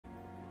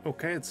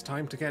Okay, it's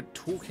time to get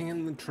talking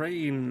in the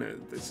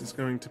train. This is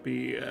going to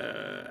be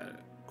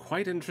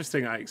quite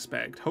interesting, I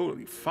expect.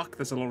 Holy fuck,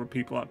 there's a lot of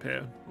people up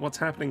here. What's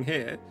happening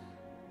here?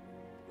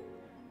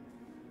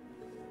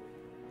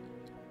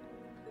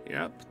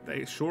 Yep,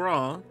 they sure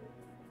are.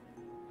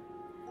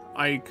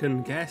 I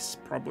can guess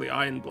probably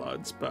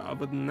Ironbloods, but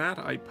other than that,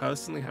 I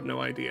personally have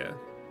no idea.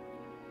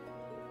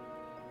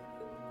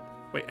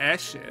 Wait,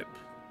 airship?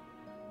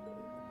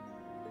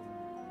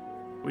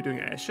 Are we doing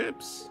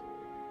airships?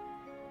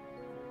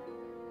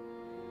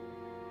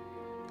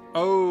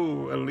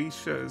 Oh,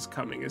 Alicia is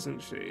coming,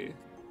 isn't she?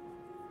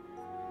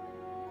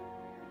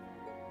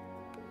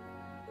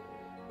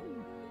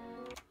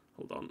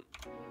 Hold on.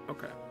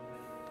 Okay.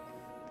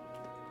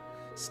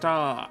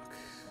 Stark.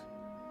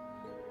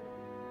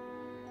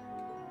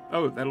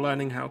 Oh, they're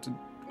learning how to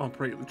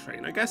operate the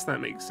train. I guess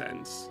that makes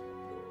sense.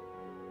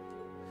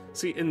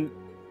 See,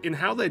 in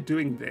how they're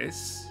doing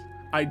this,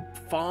 I'd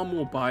far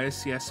more buy a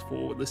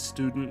CS4 where the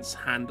students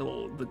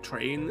handle the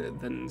train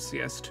than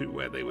CS2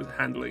 where they were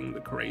handling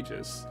the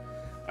Courageous.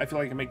 I feel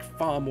like it makes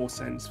far more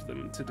sense for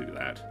them to do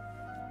that.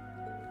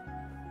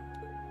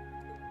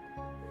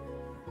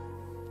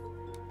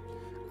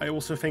 I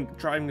also think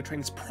driving the train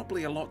is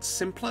probably a lot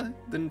simpler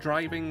than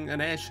driving an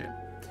airship.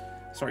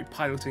 Sorry,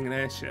 piloting an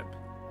airship.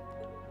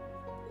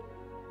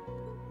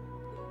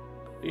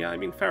 Yeah, I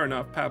mean, fair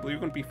enough, Pablo. You're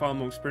going to be far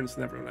more experienced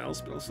than everyone else,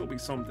 but there'll still be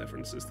some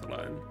differences to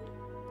learn.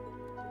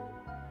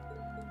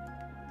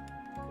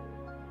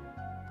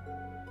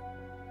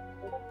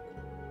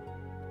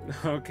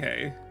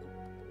 Okay.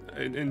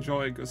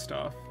 Enjoy,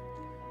 Gustav.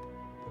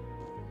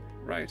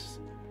 Right.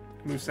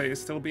 Muse is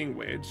still being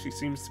weird. She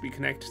seems to be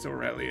connected to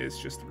Aurelia. It's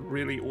just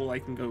really all I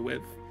can go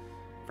with.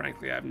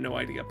 Frankly, I have no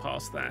idea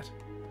past that.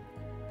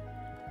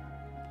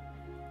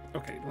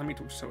 Okay, let me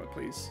talk to Soa,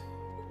 please.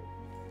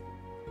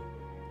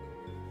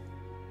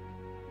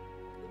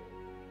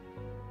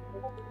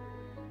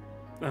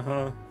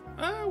 Uh-huh.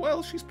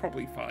 Well, she's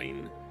probably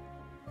fine.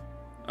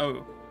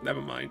 Oh,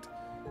 never mind.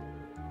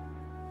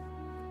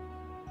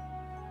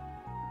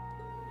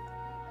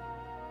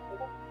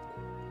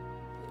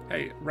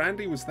 Hey,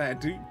 Randy was there.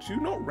 Do you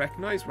not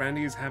recognize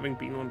Randy as having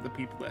been one of the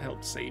people that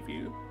helped save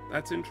you?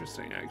 That's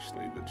interesting,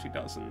 actually, that she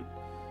doesn't.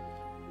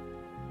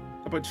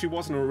 But she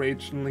wasn't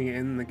originally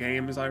in the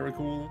game, as I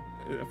recall,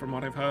 from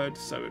what I've heard,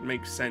 so it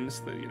makes sense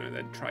that, you know,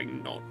 they're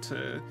trying not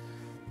to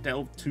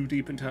delve too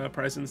deep into her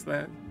presence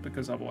there,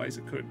 because otherwise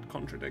it could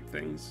contradict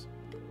things.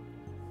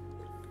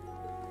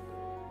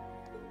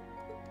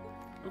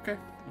 Okay,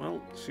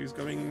 well, she's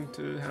going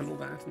to handle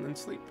that and then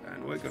sleep,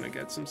 and we're going to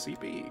get some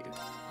CP.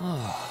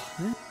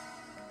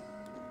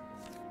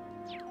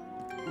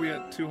 We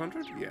at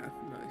 200? Yeah,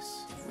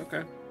 nice.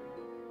 Okay.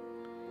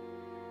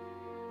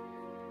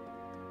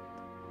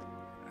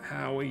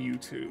 How are you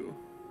two?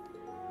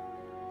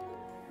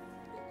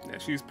 Yeah,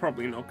 she's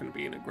probably not going to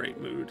be in a great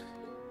mood.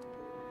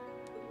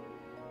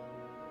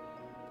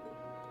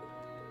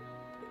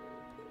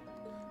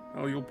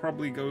 Well, you'll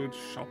probably go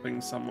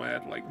shopping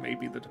somewhere, like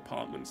maybe the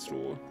department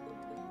store.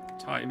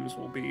 Times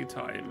will be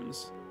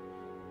times.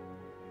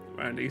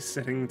 Randy's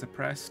sitting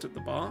depressed at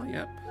the bar,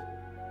 yep.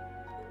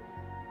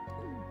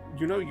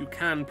 You know you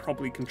can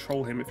probably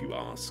control him if you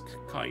ask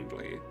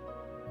kindly.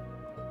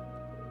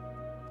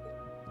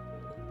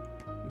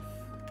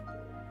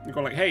 You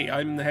go like, hey,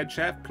 I'm the head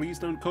chef, please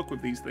don't cook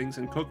with these things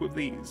and cook with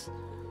these.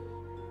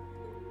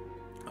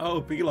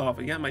 Oh, bee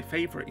larva, yeah, my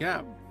favorite,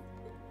 yeah.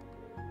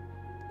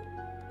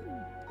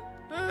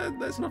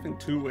 There's nothing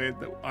too weird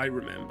that I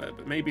remember,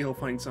 but maybe he'll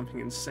find something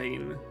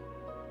insane.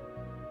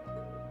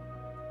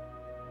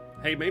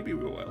 Hey, maybe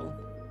we will.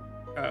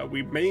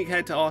 We may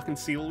head to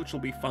Arkansas, which will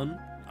be fun.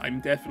 I'm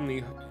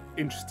definitely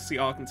interested to see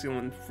Arkansas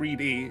in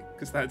 3D,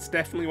 because that's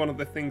definitely one of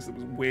the things that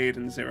was weird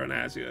in Zero and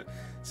Azure.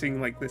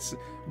 Seeing like this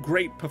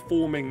great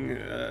performing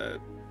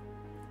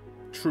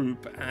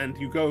troupe, and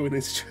you go and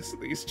it's just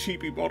these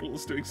cheapy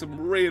models doing some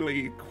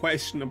really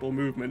questionable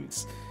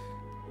movements.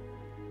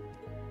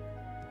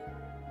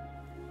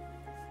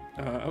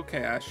 Okay,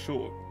 Ash,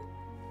 sure.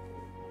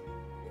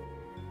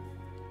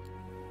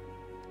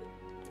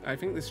 I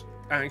think this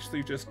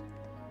actually just...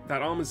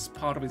 that arm is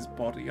part of his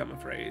body, I'm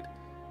afraid.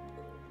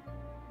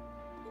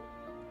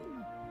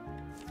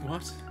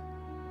 What?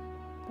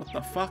 What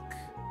the fuck?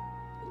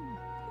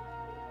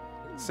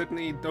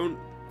 Sydney, don't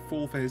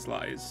fall for his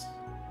lies.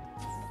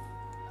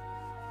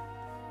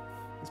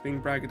 He's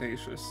being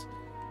braggadocious.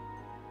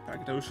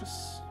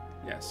 Braggadocious?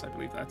 Yes, I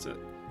believe that's it.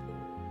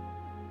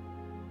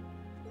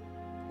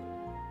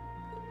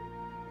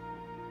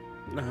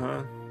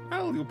 Uh-huh.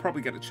 Well, you'll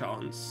probably get a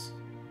chance.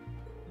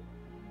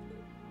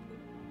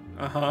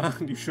 Uh-huh.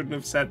 You shouldn't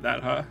have said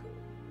that, huh?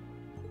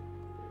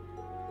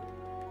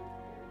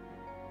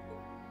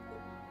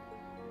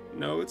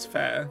 No, it's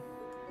fair.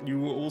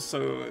 You were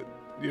also,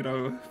 you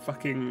know,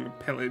 fucking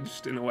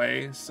pillaged in a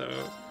way, so...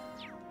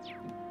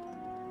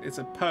 it's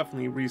a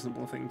perfectly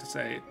reasonable thing to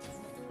say.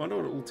 I wonder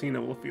what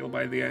Ultina will feel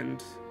by the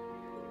end.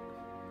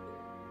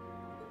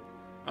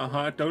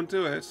 Uh-huh, don't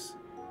do it.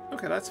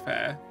 Okay, that's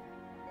fair.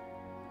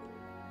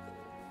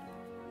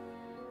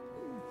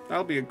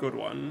 That'll be a good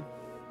one.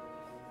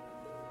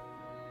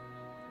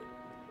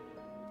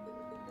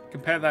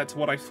 Compare that to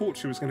what I thought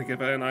she was going to give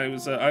her, and I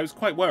was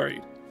quite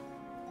worried.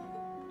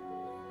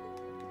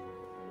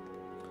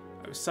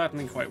 I was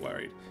certainly quite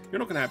worried. You're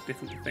not going to have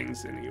different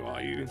things in you,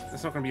 are you?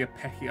 There's not going to be a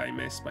pecky I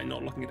miss by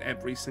not looking at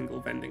every single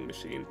vending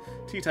machine.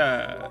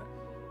 Tita!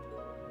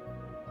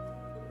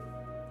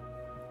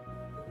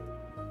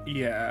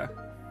 Yeah.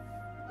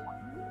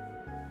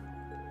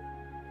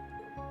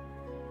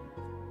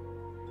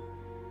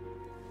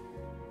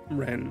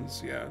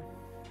 Ren's, yeah.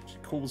 She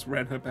calls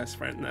Ren her best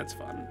friend, and that's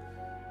fun.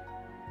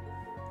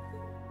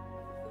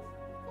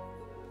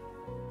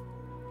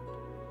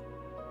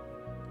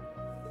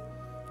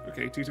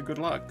 Okay, Tita, good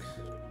luck.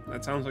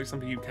 That sounds like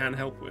something you can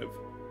help with.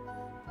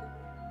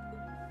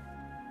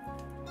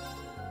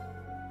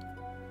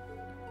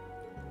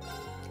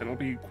 And it'll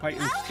be quite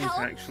interesting to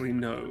actually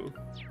know.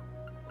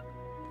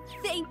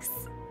 Thanks.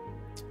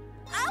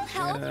 I'll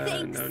help,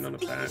 thanks. No, none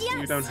of that. Yes.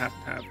 You don't have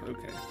to have.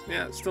 Okay.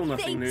 Yeah, still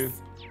nothing new.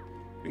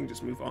 We can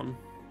just move on.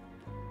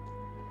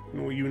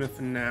 Ignore Yuna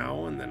for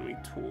now, and then we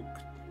talk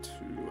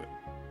to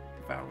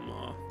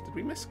Valmar. Did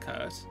we miss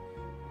Kurt?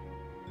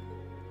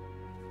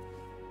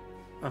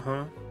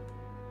 Uh-huh.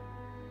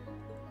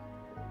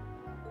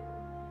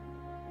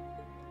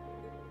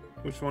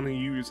 Which one are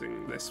you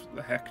using? This,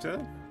 the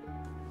Hector?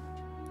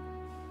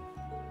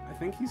 I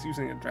think he's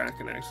using a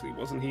Draken, actually.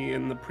 Wasn't he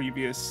in the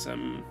previous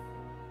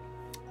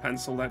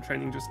Pansoldat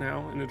training just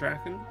now in a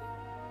Draken?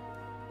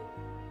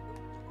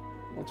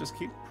 We'll just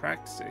keep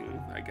practicing,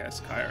 I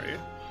guess, Kairi.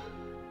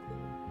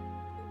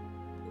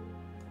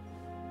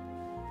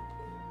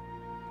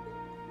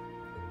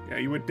 Yeah,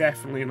 you were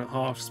definitely in a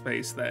harsh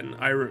space then.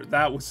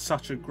 That was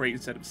such a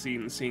great set of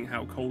scenes, seeing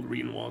how cold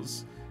Reen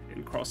was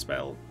in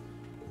Crossbell.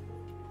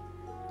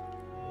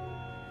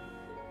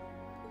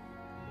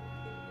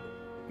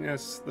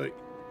 Yes, the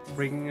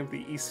ringing of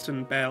the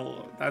Eastern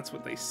Bell. That's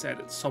what they said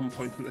at some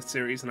point in the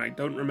series, and I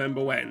don't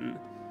remember when.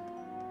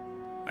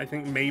 I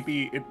think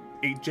maybe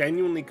it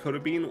genuinely could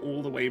have been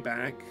all the way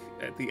back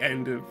at the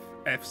end of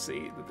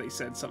FC that they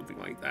said something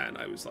like that, and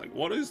I was like,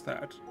 what is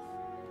that?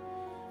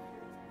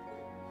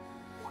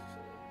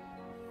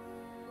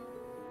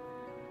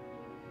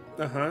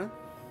 Uh-huh.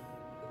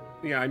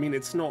 Yeah, I mean,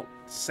 it's not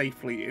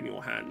safely in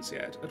your hands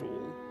yet at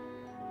all.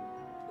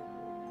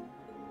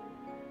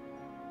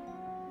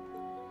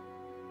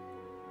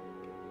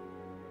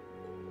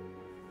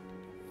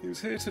 He was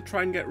here to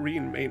try and get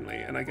Reen mainly,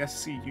 and I guess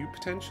see you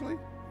potentially?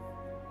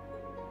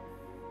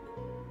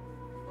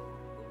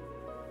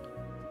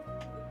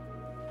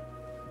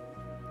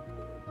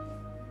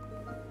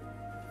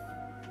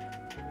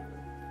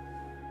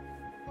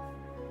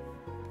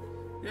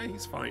 Yeah,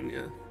 he's fine,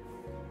 yeah.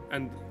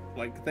 And,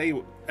 like,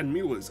 and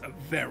Mueller's a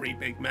very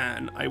big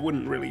man. I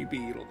wouldn't really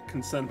be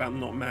concerned about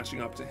not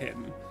matching up to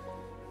him.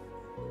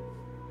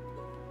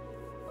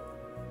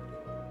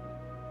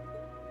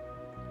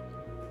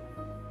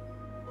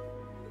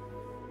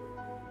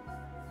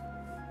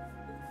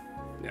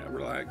 Yeah,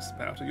 relax,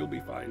 Powder, you'll be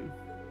fine.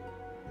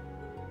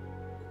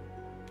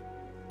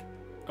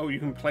 Oh, you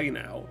can play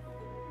now.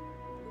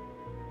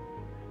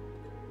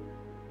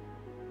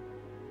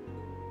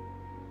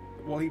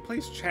 Well, he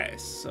plays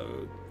chess,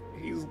 so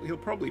he'll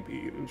probably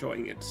be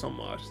enjoying it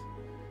somewhat.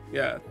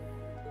 Yeah.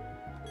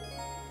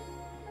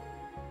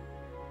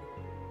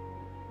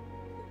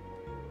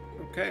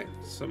 Okay,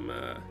 some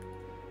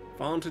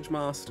Vantage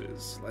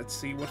Masters. Let's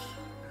see what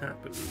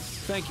happens.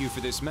 Thank you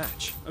for this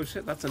match. Oh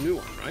shit, that's a new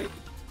one, right?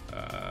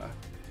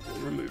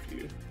 We'll remove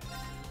you.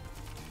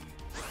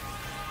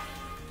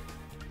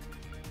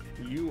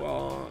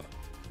 Your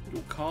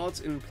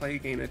cards in play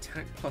gain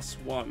attack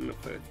 +1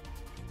 for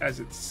as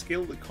its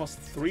skill that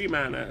costs 3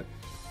 mana.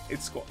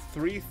 It's got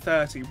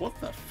 330. What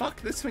the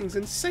fuck? This thing's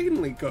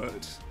insanely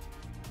good.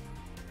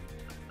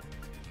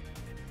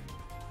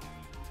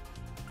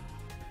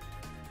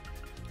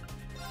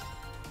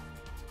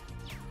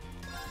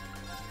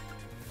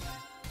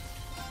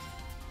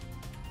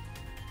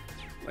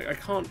 Like, I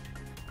can't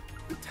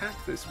attack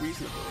this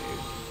reasonably.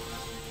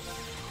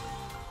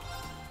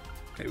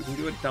 Okay, we can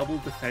do a double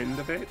defend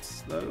of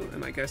it, though,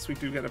 and I guess we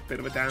do get a bit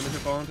of a damage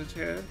advantage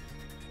here.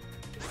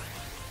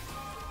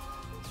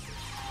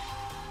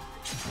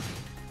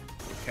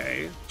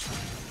 Okay.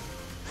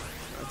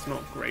 That's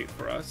not great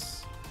for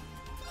us.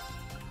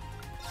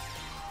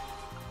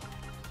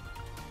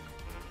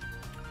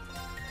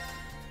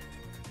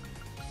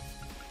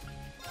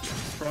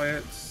 Destroy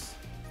it.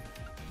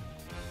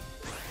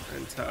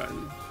 And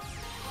turn.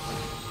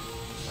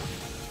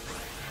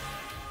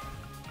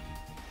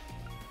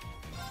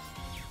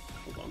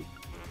 Hold on.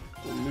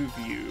 We'll move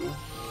you.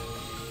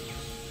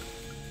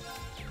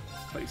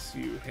 Place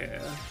you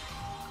here.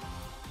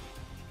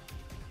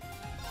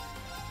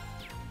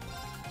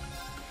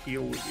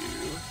 Heal you.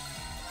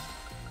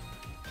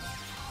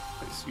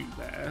 Place you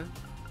there.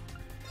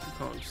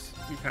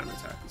 You can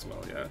attack as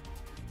well, yeah.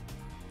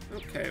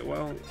 Okay,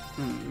 well,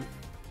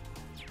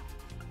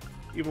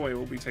 Either way,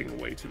 we'll be taking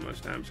way too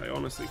much damage. I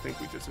honestly think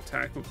we just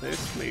attack with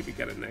this, maybe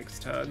get it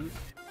next turn.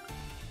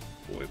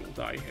 Or it'll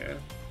die here.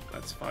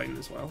 That's fine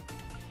as well.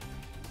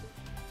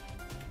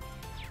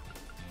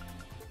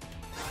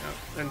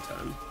 Yeah, and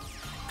turn.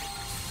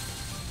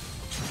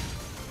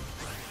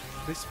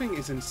 This thing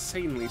is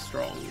insanely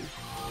strong.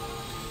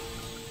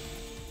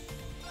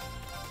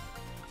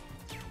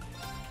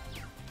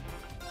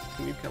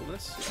 Can you kill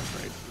this? Yeah,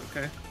 great.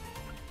 Okay.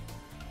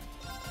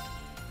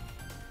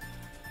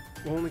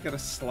 We'll only get a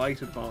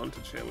slight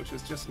advantage here, which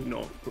is just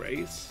not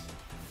great.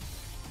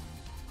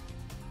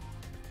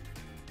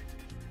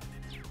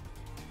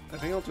 I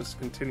think I'll just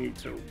continue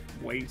to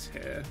wait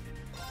here.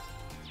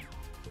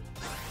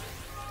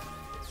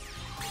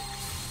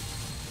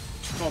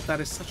 God,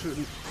 that is such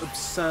an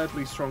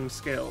absurdly strong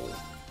skill.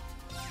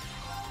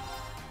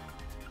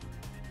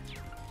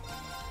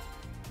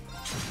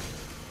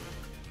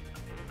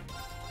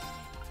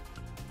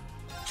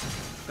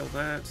 Kill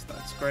that,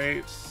 that's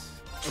great.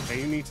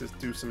 Okay, you need to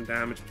do some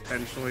damage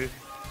potentially.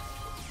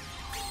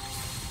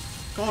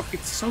 God,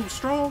 it's so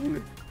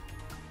strong!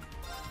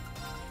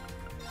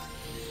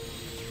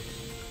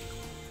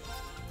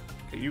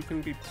 Okay, you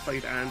can be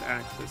played and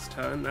act this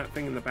turn. That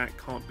thing in the back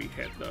can't be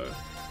hit though.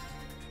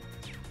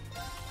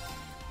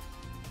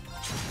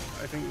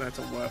 I think that's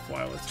a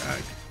worthwhile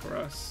attack for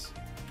us.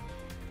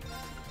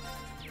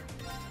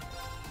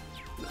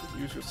 No,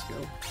 use your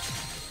skill.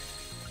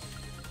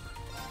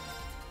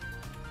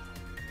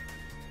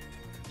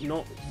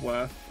 Not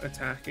worth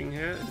attacking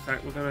here. In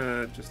fact, we're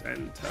gonna just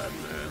end turn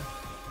there.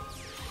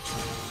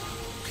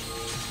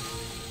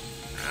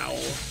 Ow.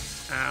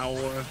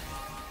 Ow.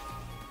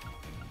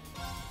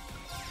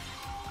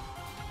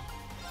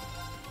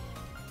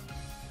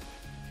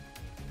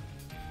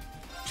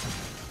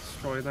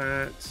 Destroy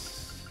that.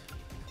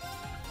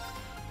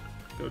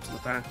 Go to the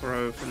back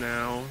row for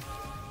now.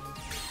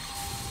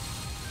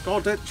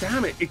 God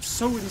damn it, it's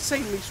so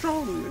insanely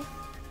strong!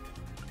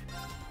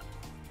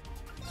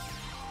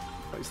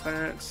 Place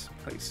that,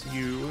 place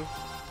you.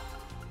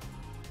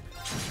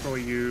 Destroy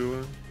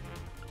you.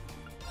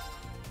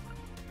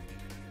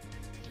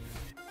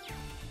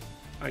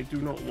 I do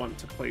not want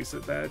to place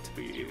it there to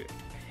be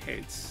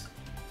hit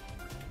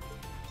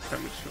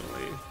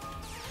prematurely.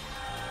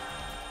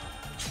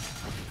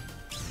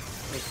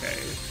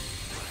 Okay,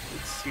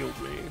 it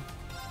sealed me.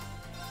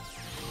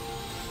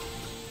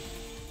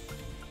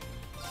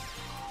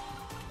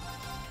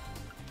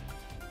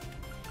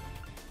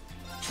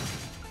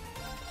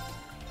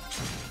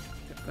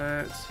 Get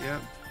that, yeah.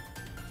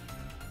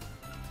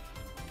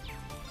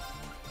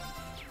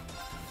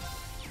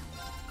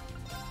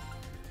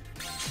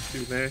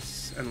 Do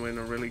this, and we're in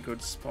a really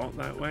good spot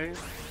that way.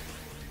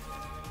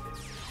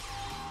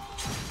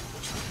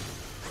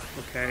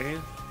 Okay.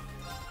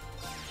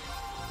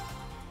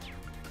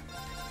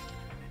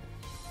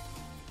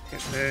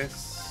 Hit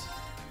this,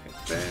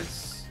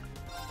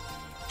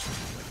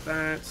 like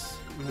that,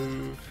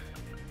 move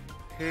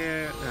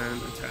here,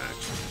 and attack.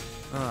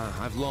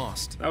 Ah, I've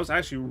lost. That was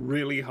actually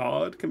really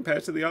hard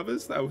compared to the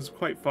others. That was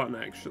quite fun,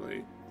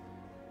 actually,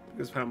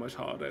 because of how much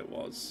harder it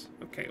was.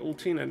 Okay,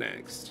 Altina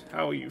next.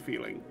 How are you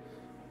feeling?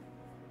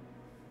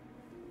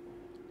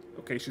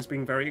 Okay, she's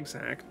being very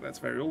exact. That's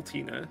very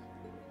Altina.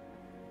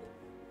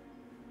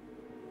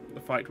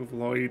 The fight with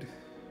Lloyd.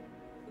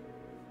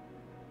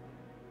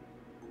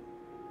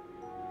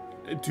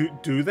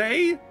 Do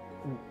they?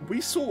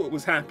 We saw what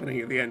was happening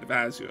at the end of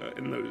Azure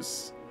in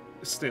those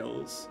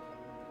stills.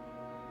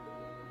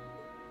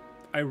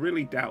 I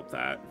really doubt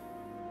that.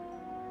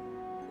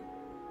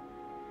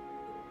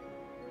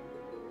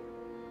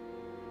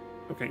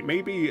 Okay,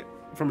 maybe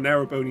from an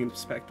Erebonian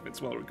perspective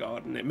it's well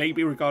regarded, and it may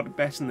be regarded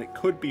better than it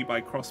could be by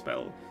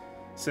Crossbell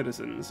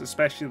citizens,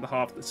 especially the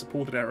half that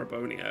supported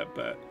Erebonia,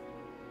 but...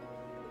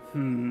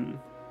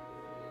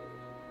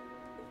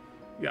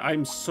 Yeah,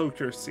 I'm so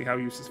curious to see how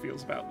Eustace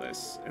feels about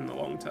this in the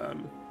long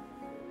term.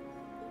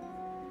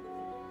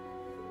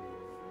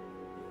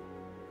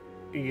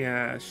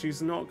 Yeah,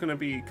 she's not going to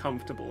be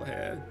comfortable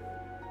here.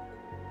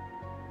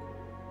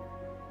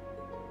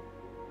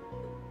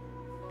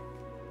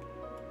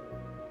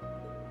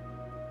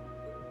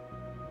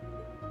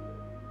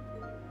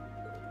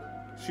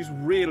 She's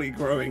really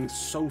growing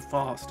so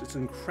fast. It's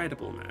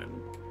incredible, man.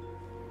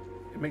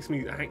 It makes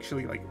me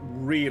actually, like,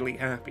 really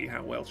happy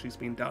how well she's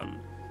been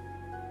done.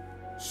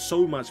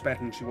 So much better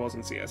than she was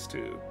in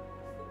CS2.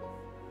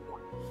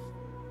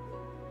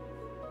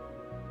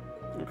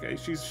 Okay,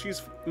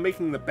 she's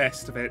making the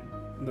best of it,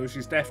 though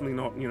she's definitely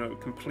not, you know,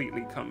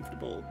 completely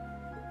comfortable.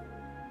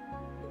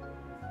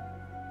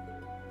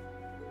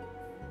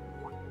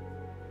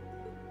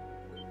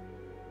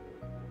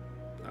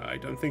 I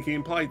don't think he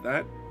implied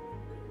that.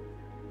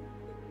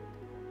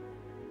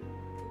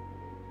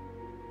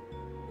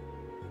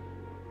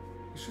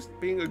 He's just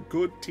being a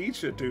good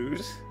teacher,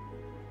 dude.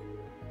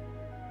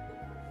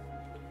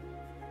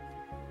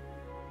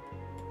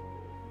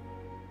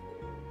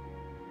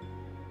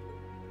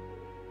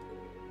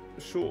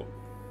 Sure.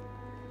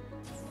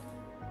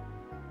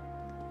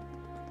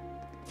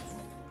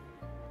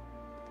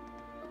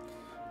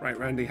 Right,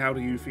 Randy, how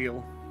do you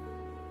feel?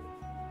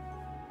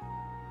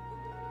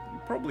 You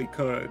probably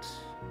could.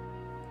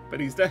 But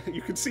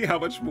you can see how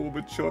much more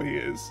mature he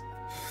is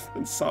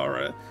than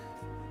Sarah.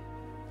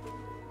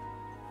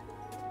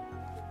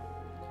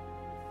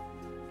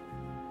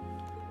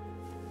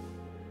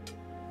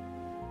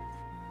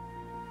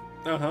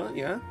 Uh-huh,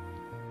 yeah.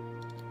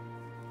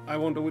 I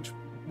wonder which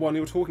one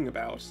you're talking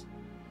about.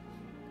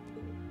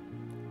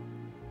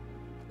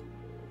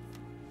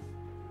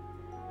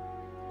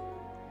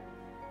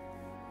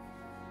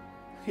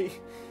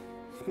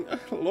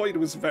 Lloyd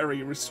was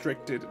very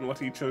restricted in what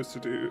he chose to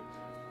do.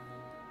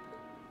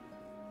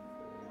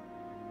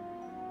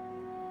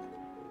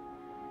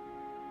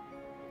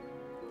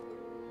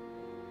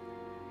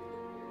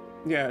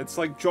 Yeah, it's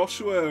like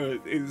Joshua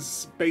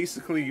is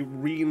basically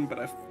Reen, but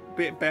a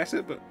bit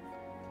better, but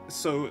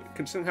so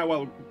considering how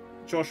well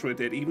Joshua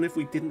did, even if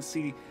we didn't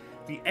see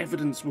the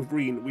evidence with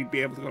Reen, we'd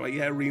be able to go like,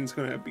 yeah, Reen's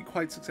gonna be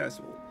quite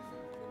successful.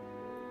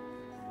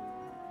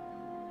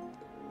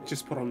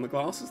 Just put on the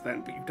glasses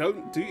then, but you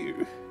don't, do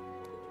you?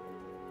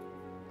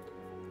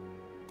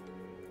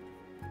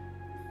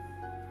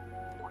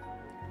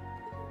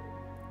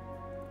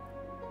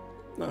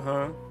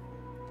 Uh-huh.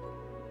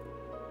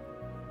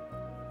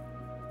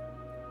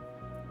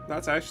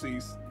 That's actually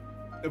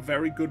a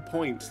very good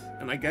point,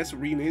 and I guess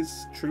Reen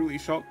is truly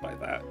shocked by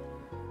that.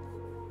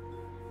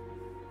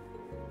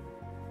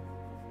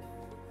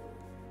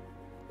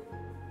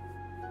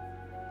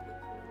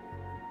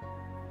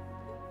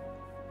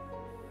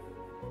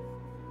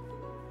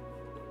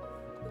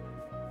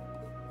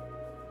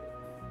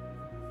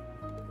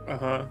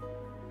 Uh-huh.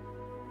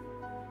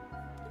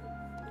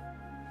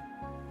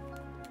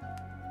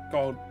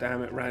 God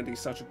damn it, Randy's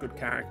such a good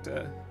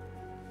character.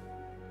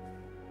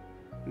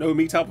 No,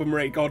 meet up with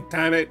Marie, god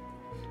damn it.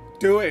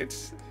 Do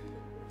it.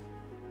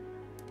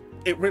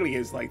 It really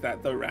is like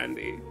that though,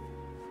 Randy.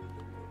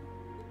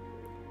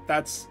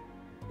 That's...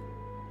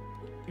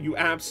 You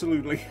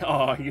absolutely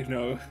are, you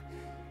know,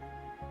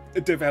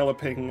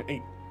 developing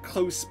a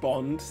close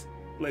bond.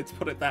 Let's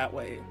put it that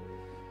way.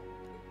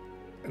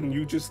 And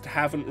you just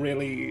haven't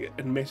really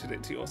admitted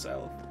it to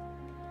yourself.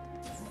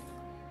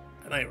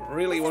 And I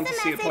really want to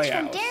see it play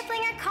out. This is a message from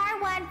Dereflinger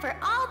Car 1 for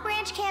all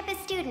branch campus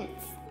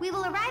students. We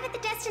will arrive at the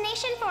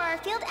destination for our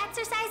field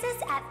exercises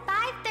at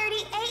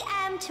 5:30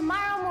 a.m.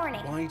 tomorrow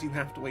morning. Why do you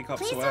have to wake up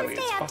Please so early?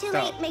 don't stay up too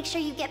late. Make sure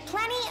you get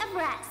plenty of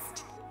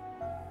rest.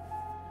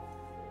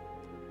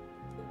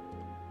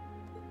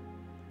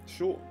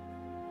 Sure.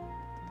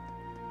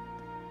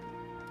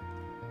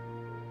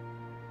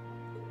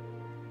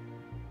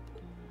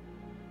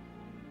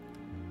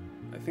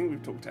 I think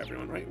we've talked to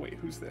everyone, right? Wait,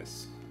 who's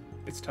this?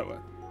 It's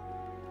Toa.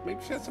 Maybe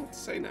she has something to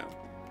say now.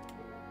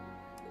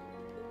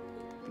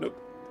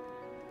 Nope.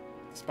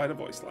 Despite a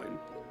voice line.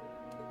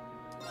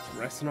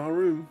 Rest in our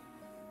room.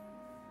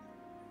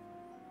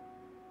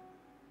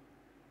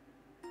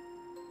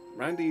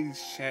 Randy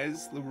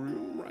shares the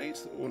room, right?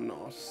 Or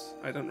not?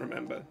 I don't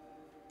remember.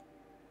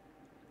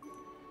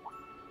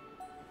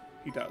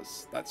 He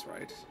does, that's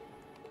right.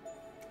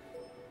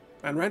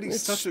 Man,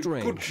 Randy's such a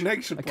good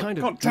connection. I kind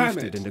of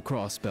drifted into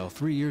Crossbell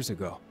 3 years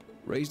ago.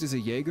 Raised as a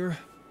Jaeger,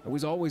 I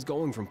was always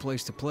going from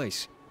place to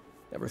place.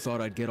 Never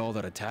thought I'd get all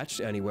that attached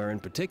to anywhere in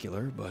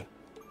particular, but...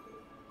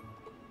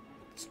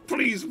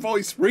 Please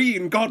voice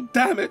Reen, god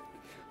damn it!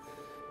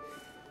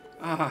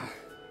 Ah.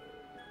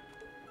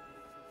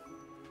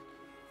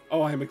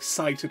 Oh, I'm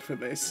excited for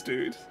this,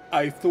 dude.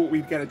 I thought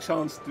we'd get a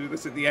chance to do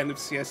this at the end of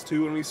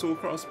CS2 when we saw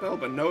Crossbell,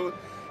 but no,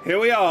 here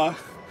we are.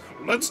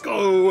 Let's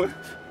go!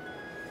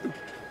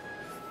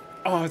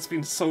 Oh, it's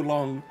been so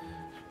long.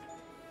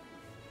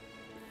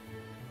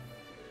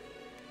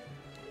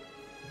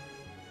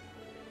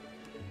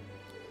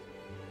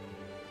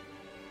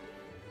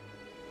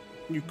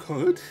 You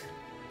could?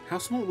 How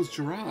small was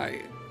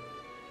Jirai?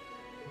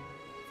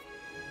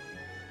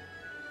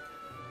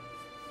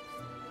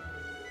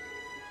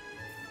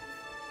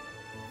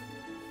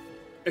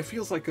 It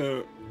feels like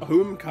a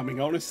homecoming,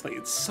 honestly.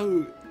 It's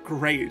so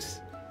great.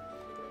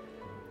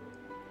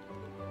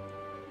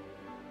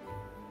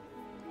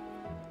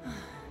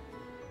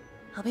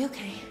 I'll be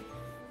okay.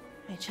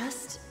 I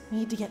just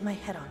need to get my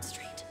head on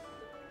straight.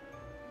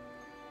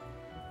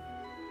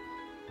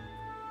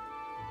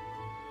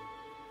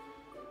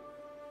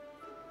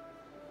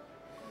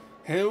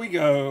 Here we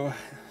go.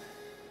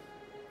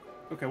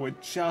 Okay, we're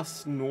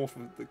just north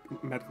of the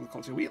medical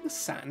college. Are we at the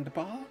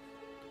sandbar?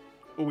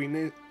 Or are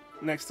we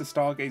next to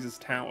Stargazer's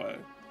Tower?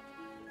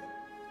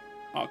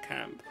 Our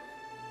camp.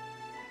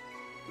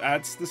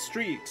 That's the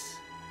street.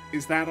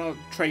 Is that our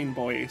train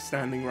boy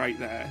standing right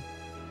there?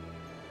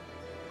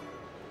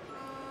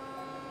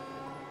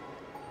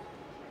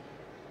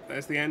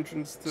 There's the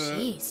entrance to...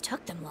 Jeez,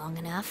 took them long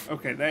enough.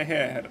 Okay, they're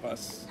here ahead of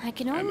us. I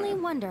can only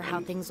wonder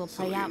how things will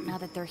play out now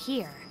that they're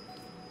here.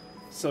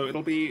 So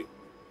it'll be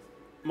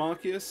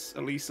Marcus,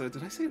 Elisa,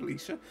 did I say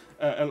Alicia?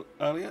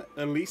 Earlier?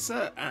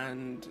 Elisa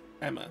and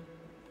Emma.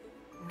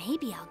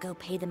 Maybe I'll go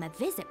pay them a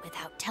visit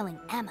without telling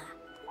Emma.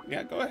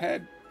 Yeah, go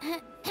ahead.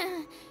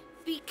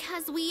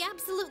 Because we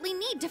absolutely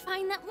need to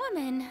find that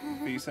woman.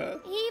 Visa?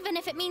 Even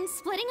if it means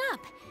splitting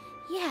up.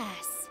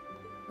 Yes.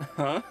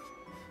 Huh?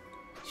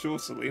 Sure,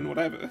 Celine,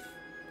 whatever.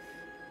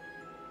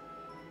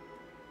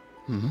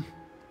 Dude,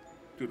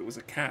 it was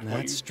a cat.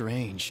 That's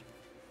strange.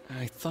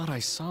 I thought I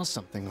saw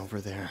something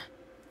over there.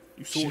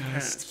 You saw a cat.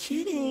 Just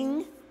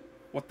Kidding.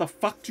 What the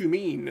fuck do you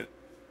mean?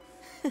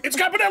 It's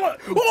Campanella!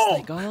 Looks Oh!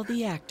 like all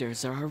the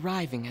actors are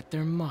arriving at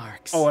their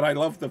marks. Oh, and I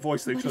love the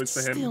voice they But chose it's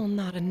for him. still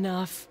not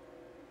enough.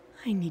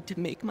 I need to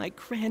make my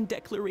grand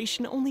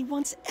declaration only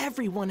once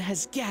everyone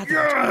has gathered.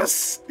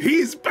 Yes!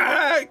 He's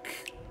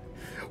back!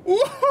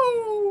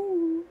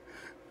 Woohoo!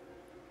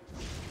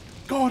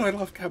 God, I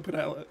love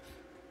Campanella.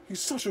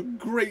 He's such a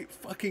great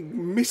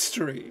fucking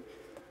mystery.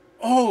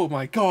 Oh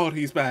my god,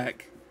 he's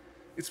back.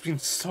 It's been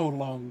so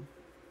long.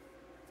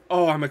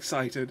 Oh, I'm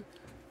excited.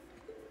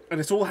 And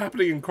it's all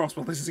happening in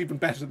Crossbell. This is even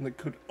better than it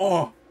could.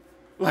 Oh,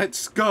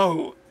 let's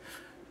go.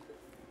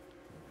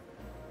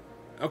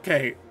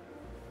 Okay.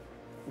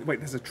 Wait,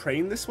 there's a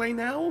train this way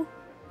now?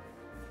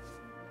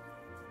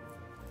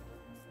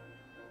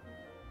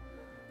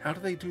 How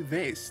do they do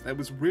this? There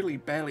was really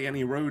barely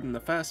any road in the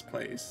first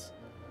place.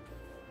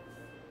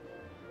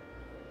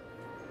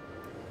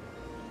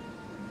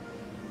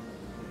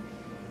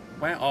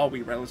 Where are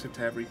we relative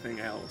to everything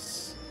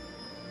else?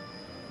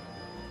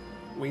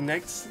 We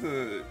next to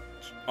the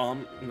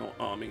not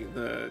army,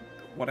 the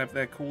whatever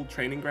they're called,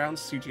 training grounds,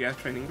 CGF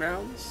training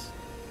grounds,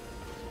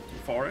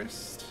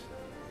 forest.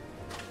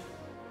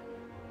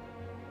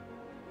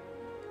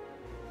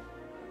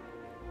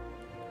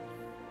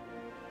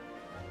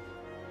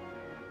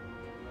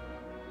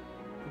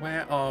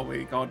 Where are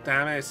we? God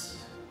damn it!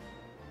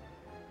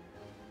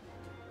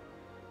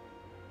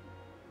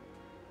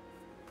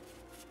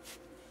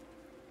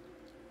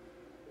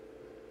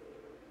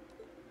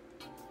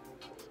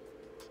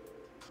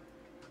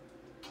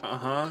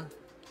 Uh-huh.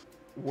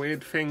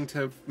 Weird thing to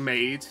have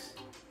made.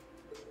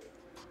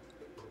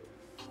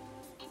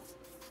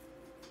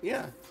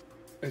 Yeah.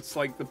 It's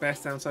like the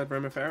best outside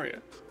Remif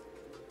area.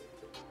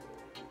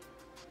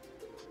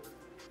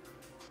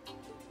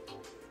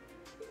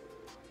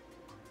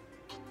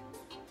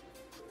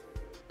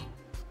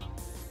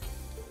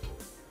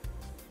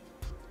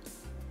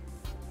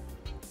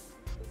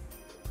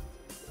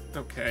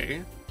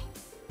 Okay.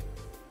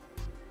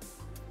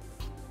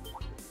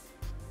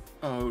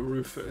 Oh,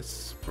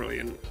 Rufus.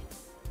 Brilliant.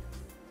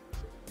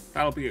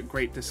 That'll be a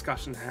great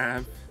discussion to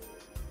have.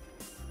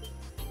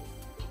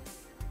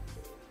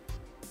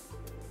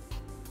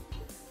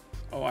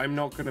 Oh, I'm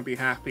not gonna be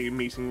happy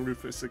meeting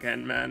Rufus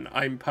again, man.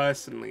 I'm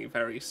personally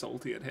very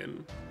salty at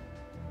him.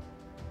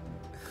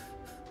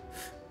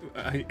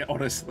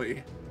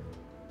 Honestly.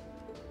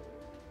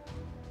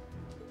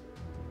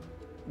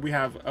 We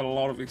have a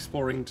lot of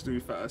exploring to do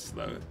first,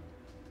 though.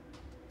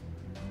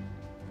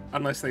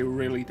 Unless they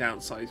really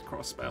downsize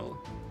Crossbell.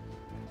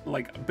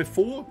 Like,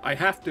 before, I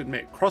have to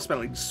admit,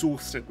 Crossbell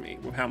exhausted me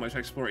with how much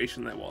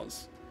exploration there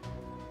was.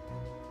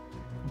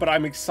 But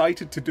I'm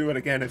excited to do it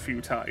again a few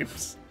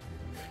times.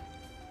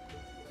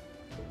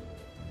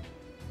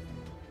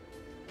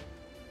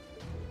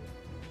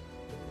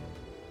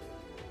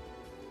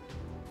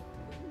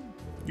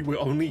 You will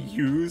only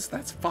use?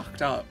 That's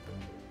fucked up.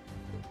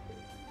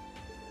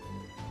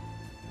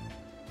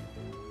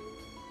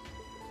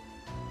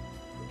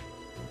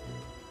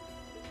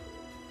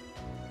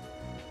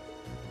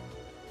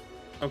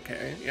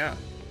 Okay, yeah.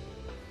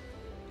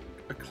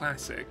 A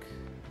classic.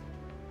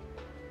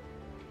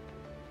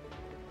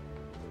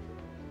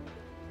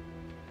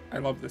 I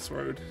love this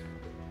road.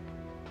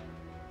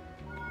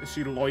 Is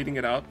she lighting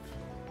it up?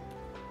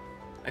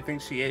 I think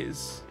she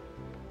is.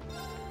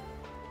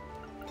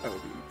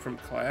 Oh, from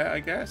Claire, I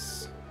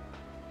guess?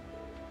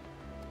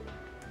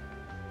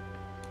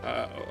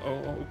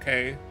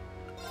 Okay.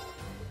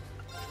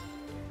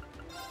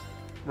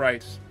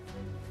 Right.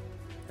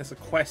 There's a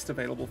quest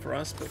available for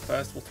us, but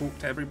first we'll talk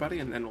to everybody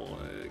and then we'll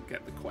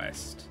get the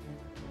quest.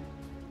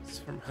 It's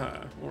from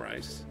her. Alright,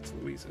 it's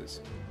Louisa's.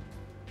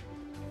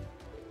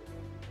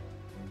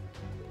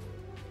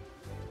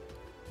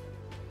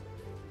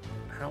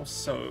 How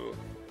so?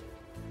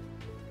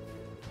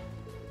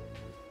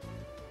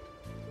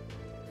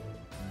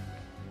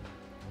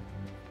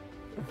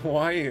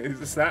 Why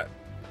is that?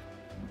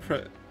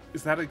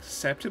 Is that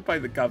accepted by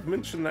the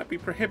government? Shouldn't that be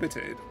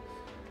prohibited?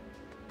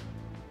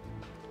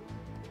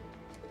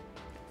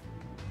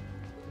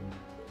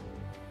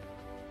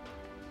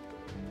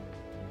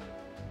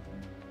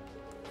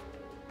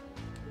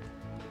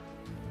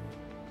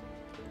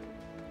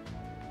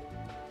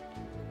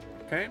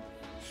 Okay,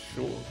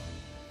 sure.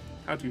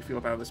 How do you feel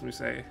about this,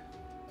 Muse?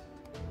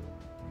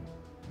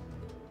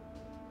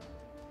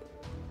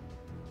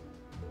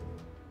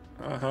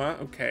 Uh-huh,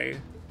 okay.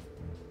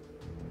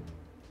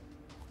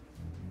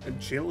 A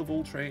Jill of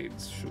all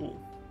trades, sure.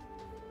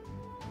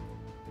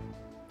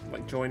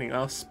 Like joining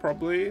us,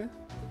 probably?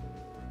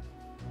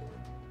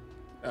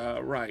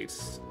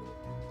 Right.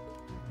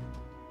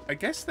 I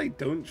guess they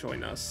don't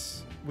join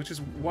us, which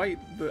is why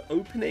the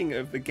opening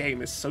of the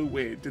game is so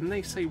weird. Didn't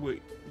they say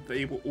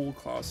they were all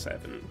class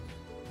 7?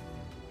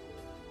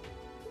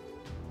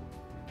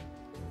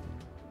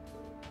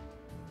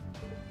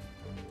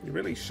 You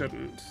really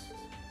shouldn't.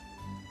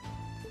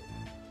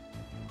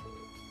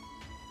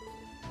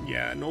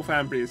 Yeah,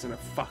 Northumbria is in a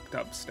fucked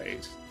up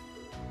state.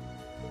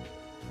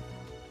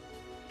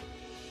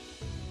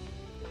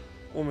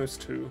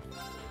 Almost 2.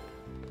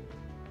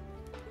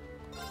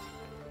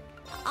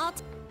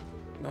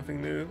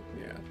 Nothing new?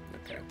 Yeah,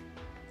 okay.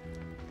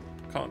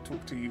 Can't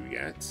talk to you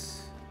yet.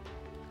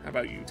 How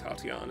about you,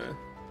 Tatiana?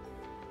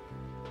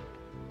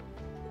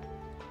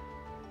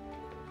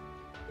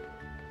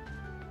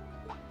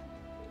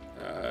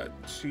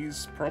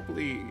 She's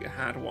probably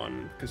had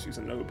one because she's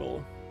a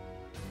noble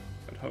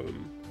at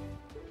home.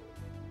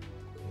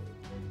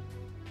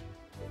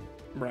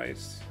 Right.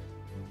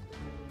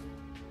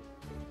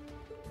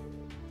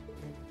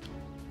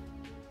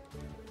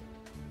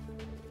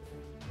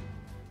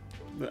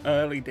 The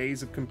early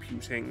days of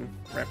computing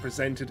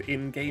represented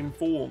in game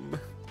form.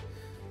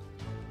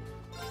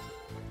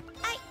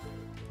 I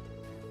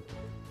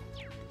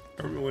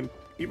remember when,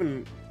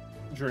 even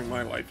during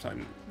my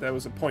lifetime, there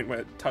was a point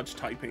where touch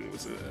typing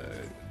was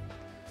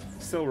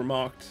still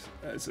remarked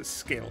as a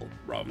skill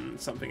rather than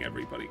something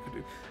everybody could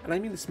do. And I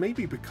mean, it's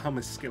maybe become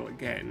a skill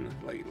again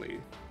lately.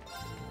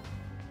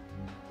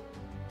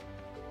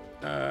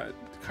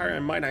 Kari, I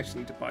might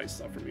actually need to buy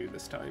stuff from you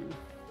this time.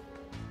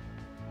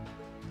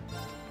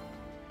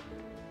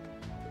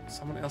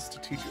 Someone else to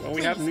teach you. Oh,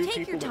 we have new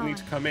people that need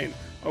to come in.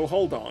 Oh,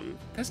 hold on.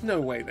 There's no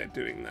way they're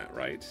doing that,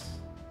 right?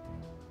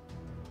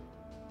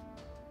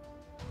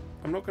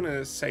 I'm not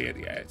gonna say it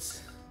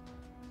yet.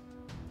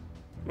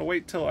 I'm gonna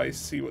wait till I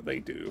see what they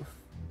do.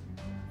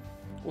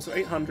 Also,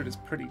 800 is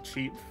pretty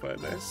cheap for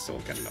this, so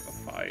we'll get another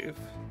 5.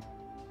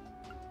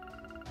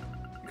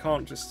 You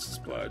can't just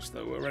splurge,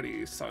 though. We're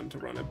already starting to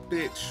run a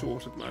bit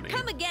short of money.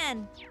 Come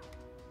again!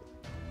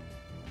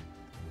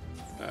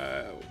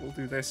 We'll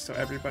do this so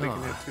everybody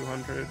can hit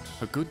 200.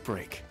 A good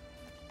break.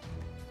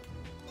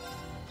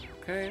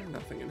 Okay,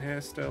 nothing in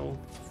here still.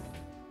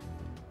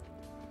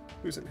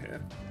 Who's in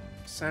here?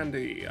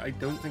 Sandy, I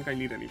don't think I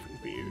need anything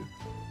from you.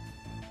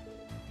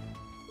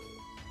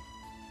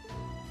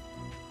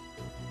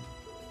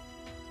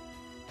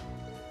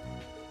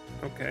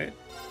 Okay.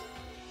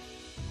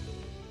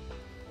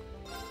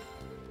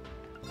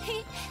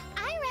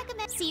 I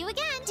recommend. See you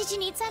again. Did you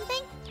need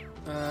something?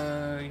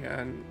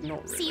 Yeah,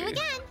 not really. See you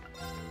again.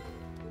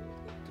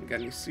 Didn't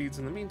get any seeds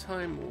in the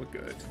meantime, we're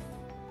good.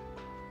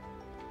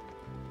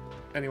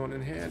 Anyone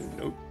in here?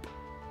 Nope.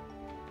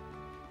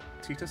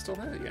 Tita still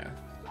there? Yeah.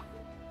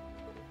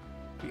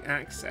 The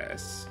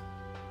access.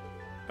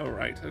 Oh,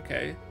 right,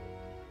 okay.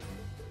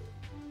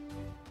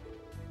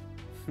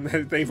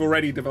 They've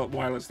already developed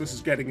wireless. This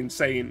is getting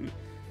insane.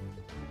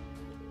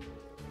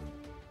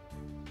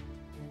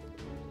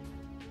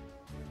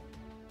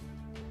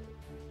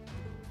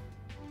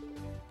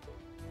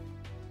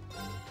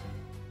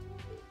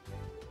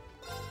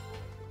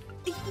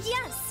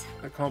 Yes!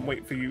 I can't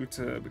wait for you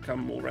to become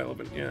more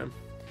relevant, yeah.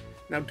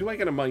 Now, do I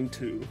get a mine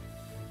too?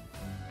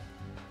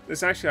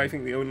 This actually, I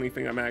think, the only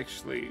thing I'm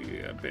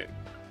actually a bit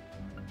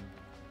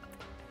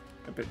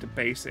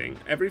debasing.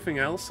 Everything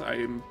else,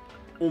 I'm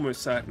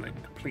almost certain I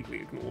can completely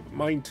ignore, but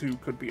mine too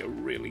could be a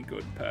really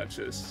good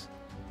purchase.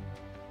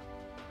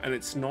 And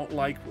it's not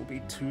like we'll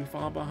be too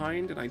far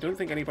behind, and I don't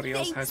think anybody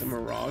else has a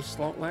Mirage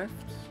slot left.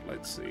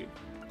 Let's see.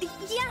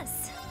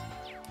 Yes!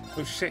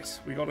 Oh shit,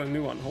 we got a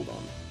new one, hold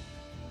on.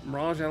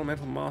 Mirage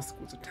Elemental Mask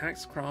with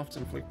attacks, crafts,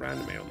 and inflict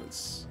random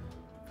ailments.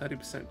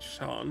 30%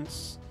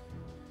 chance.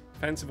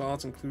 Offensive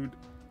arts include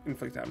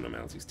inflict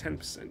abnormalities,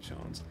 10%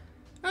 chance.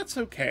 That's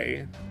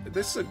okay.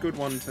 This is a good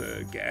one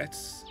to get,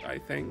 I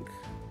think.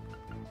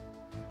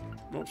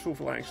 Not sure if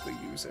we'll actually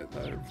use it,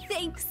 though.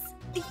 Thanks!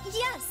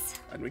 Yes!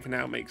 And we can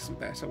now make some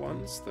better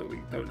ones, though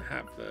we don't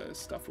have the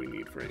stuff we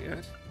need for it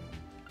yet.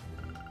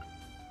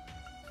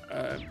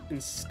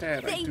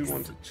 Instead, I do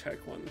want to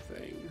check one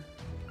thing.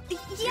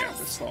 Yes! Yeah,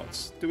 the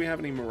slots. Do we have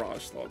any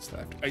Mirage slots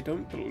left? I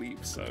don't believe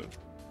so.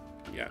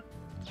 Yeah.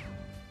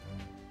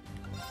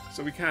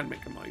 So we can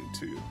make a mine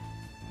too.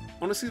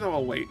 Honestly though,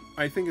 I'll wait.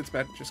 I think it's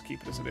better to just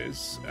keep it as it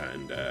is,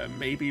 and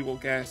maybe we'll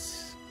get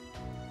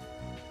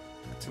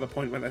to the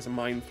point where there's a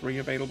mine 3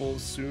 available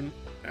soon,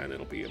 and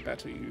it'll be a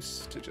better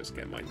use to just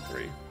get mine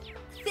 3.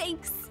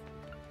 Thanks!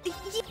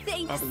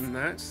 Thanks! Other than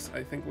that,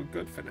 I think we're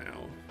good for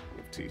now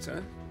with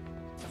Tita.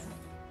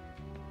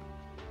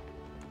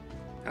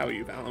 How are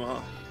you,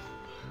 Valimar?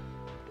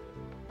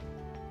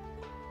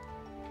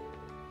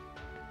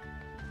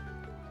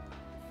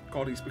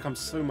 God, he's become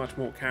so much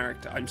more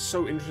character. I'm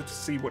so interested to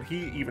see what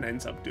he even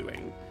ends up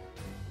doing.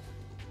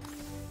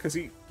 Because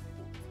he...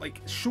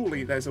 like,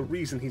 surely there's a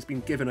reason he's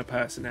been given a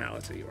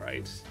personality,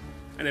 right?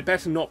 And it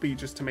better not be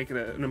just to make it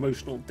an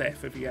emotional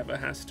death if he ever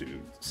has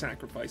to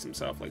sacrifice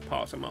himself like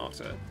Parta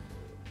Martyr.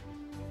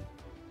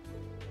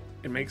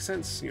 It makes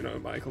sense, you know,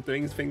 Michael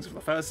doing things for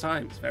the first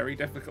time is very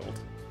difficult.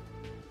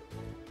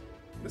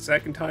 The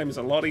second time is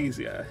a lot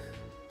easier.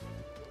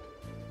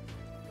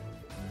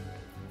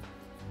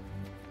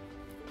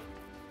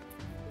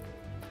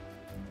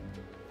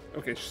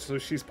 Okay, so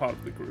she's part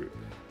of the group.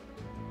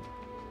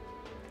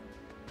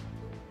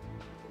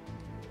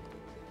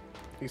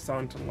 He's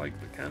starting to like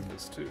the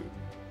campus too.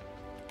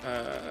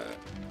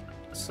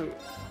 So,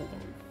 hold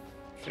on.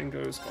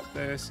 Shingo's got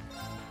this.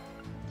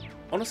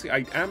 Honestly,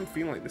 I am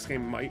feeling like this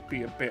game might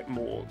be a bit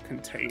more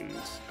contained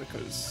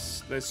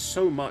because there's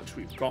so much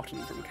we've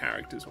gotten from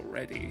characters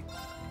already.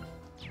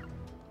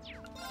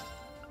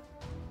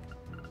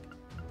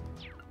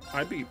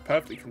 I'd be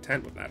perfectly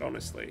content with that,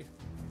 honestly.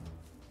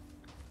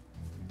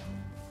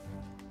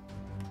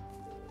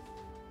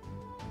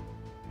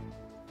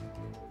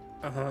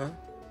 Uh-huh.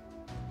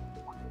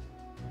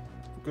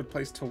 Good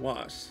place to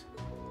what?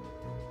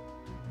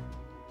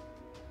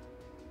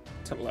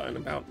 To learn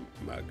about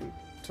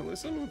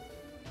mercantilism?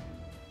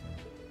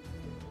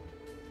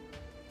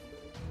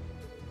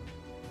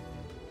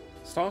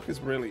 Stark is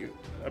really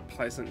a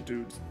pleasant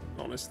dude,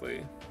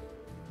 honestly.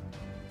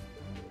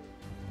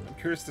 I'm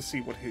curious to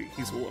see what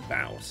he's all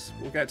about.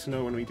 We'll get to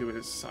know when we do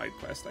his side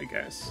quest, I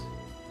guess.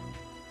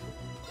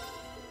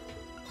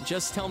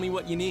 Just tell me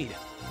what you need.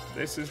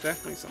 This is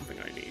definitely something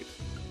I need.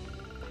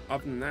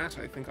 Other than that,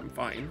 I think I'm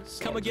fine,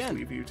 so Come I'll just again.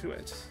 leave you to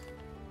it.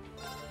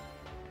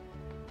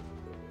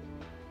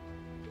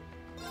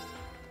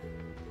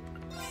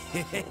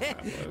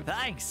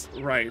 Thanks.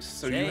 Right,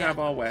 so you Say have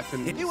our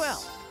weapons. You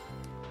will.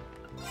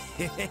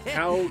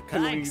 How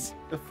can Thanks.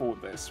 we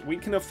afford this? We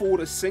can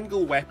afford a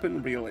single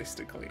weapon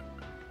realistically.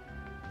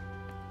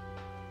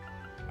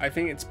 I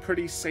think it's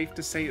pretty safe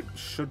to say it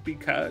should be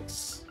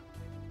Kurt's.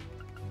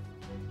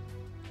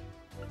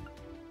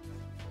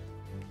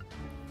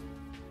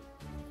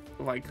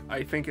 Like,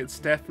 I think it's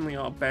definitely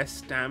our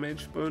best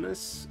damage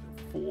bonus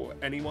for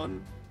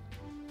anyone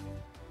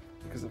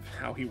because of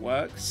how he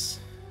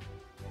works.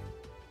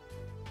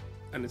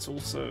 And it's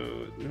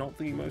also not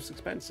the most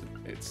expensive.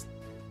 It's...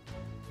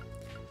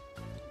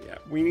 yeah,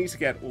 we need to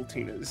get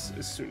Altina's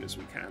as soon as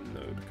we can,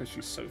 though, because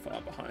she's so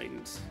far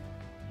behind.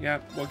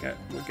 Yeah, we're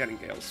getting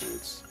Gale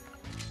Swords.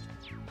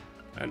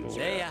 And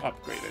we'll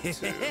upgrade it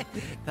too.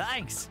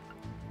 Thanks.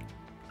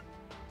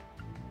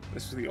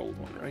 This is the old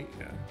one, right?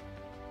 Yeah.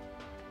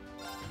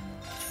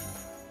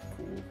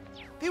 Cool.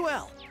 Be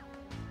well.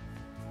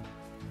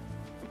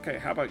 Okay,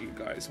 how about you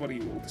guys? What are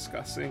you all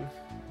discussing?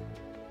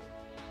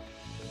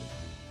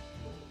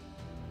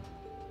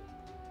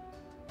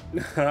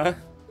 Huh?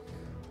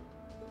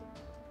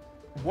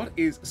 What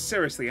is...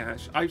 seriously,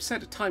 Ash, I've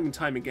said it time and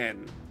time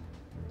again.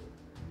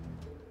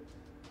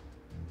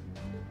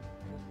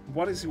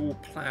 What is your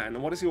plan?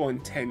 What is your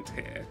intent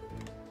here?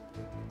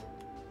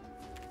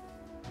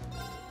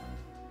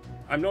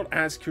 I'm not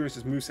as curious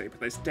as Muse, but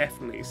there's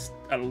definitely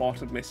a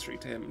lot of mystery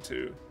to him,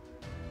 too.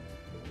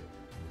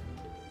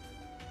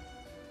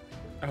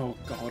 Oh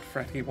god,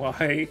 Freddy,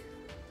 why?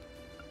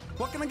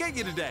 What can I get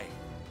you today?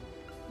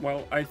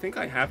 Well, I think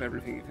I have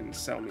everything you can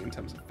sell me in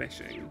terms of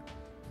fishing.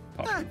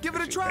 Apart from Give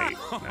it a fishing try. bait,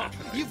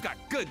 naturally. You've got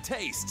good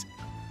taste.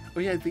 Oh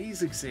yeah,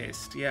 these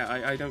exist. Yeah,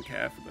 I don't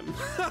care for them.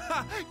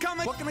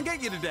 What can I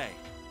get you today?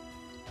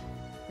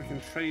 We can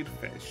trade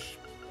fish.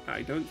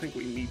 I don't think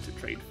we need to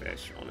trade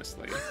fish,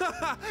 honestly.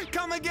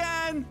 Come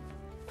again.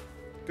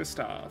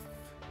 Gustav.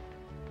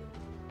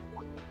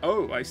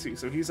 Oh, I see.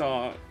 So he's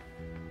our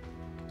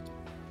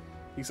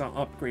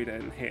upgrader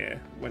in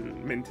here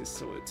when Mint is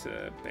still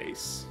at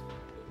base.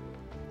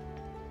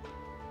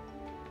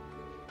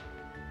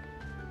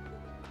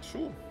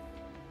 Sure.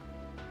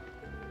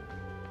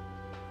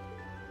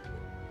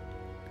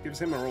 Gives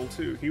him a roll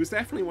too. He was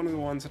definitely one of the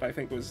ones that I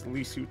think was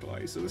least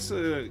utilized, so this is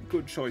a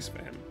good choice for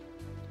him.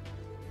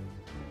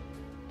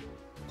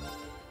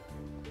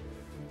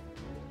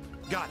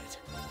 Got it.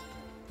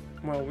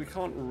 Well, we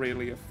can't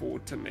really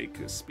afford to make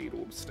a speed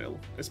orb still,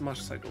 as much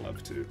as I'd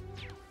love to.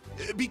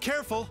 Be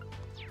careful.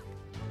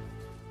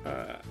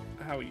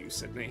 How are you,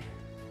 Sydney?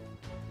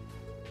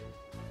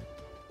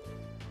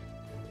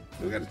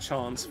 We'll get a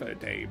chance for a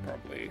day,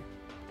 probably.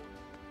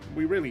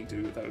 We really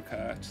do, though,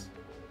 Kurt.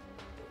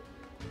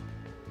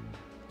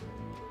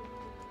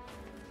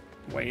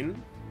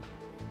 Wayne?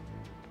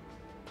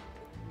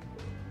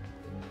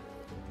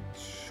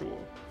 Sure.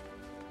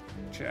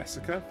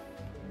 Jessica?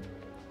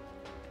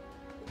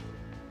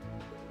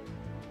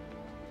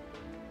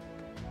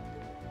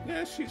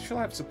 Yeah, she'll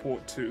have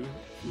support too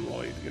from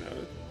Lloyd, you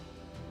know.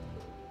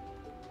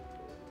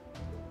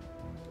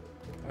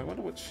 I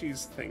wonder what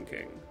she's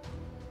thinking.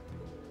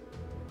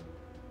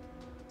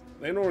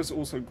 Leonora's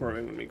also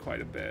growing on me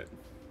quite a bit.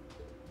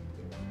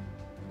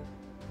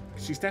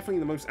 She's definitely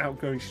the most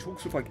outgoing. She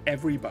talks with, like,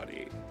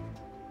 everybody.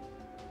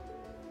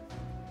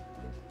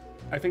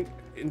 I think,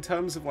 in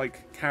terms of,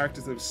 like,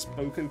 characters that have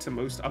spoken to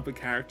most other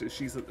characters,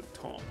 she's at the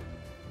top.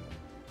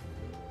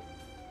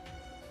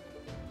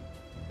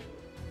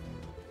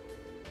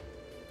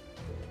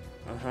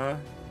 Uh-huh.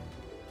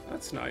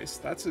 That's nice.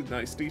 That's a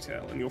nice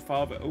detail. And your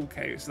father,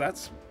 okay, so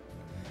that's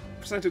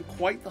presented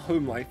quite the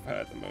home life for her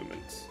at the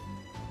moment.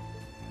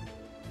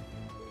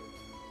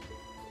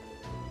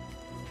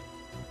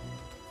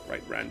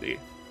 Right, Randy.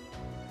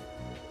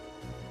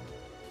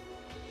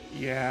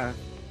 Yeah,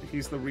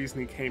 he's the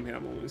reason he came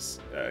here.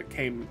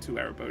 Came to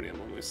Ereboni,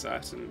 I'm almost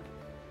certain.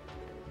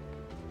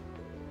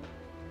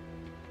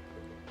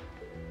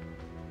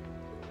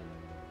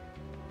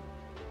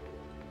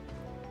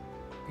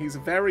 He's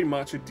very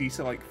much a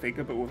Dita-like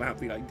figure, but without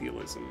the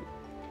idealism.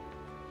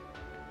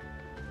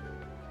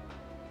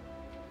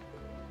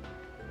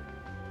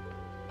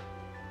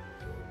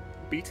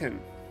 beat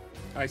him.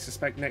 I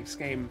suspect next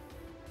game.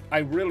 I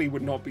really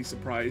would not be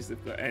surprised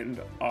if the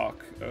end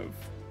arc of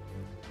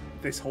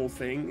this whole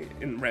thing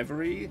in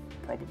Reverie,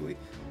 probably,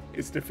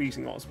 is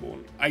defeating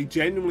Osborn. I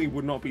genuinely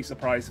would not be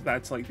surprised if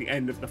that's like the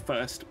end of the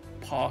first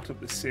part of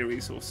the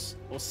series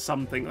or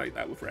something like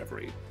that with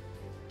Reverie.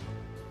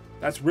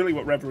 That's really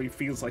what Reverie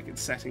feels like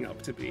it's setting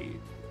up to be.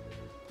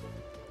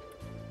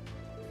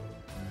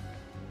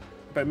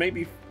 But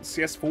maybe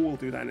CS4 will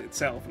do that in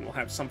itself and we'll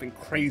have something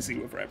crazy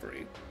with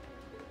Reverie.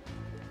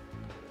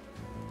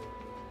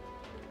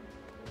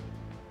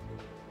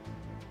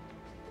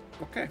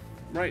 Okay,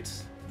 right.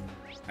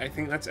 I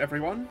think that's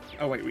everyone.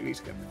 Oh wait, we need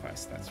to get the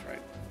quest, that's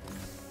right.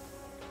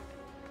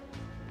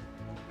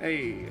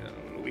 Hey,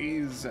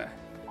 Louise.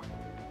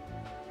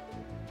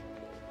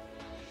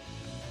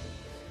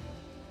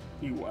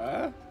 You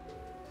were?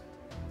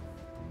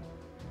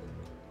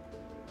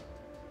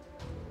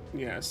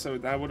 Yeah, so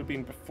that would have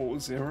been before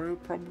 0,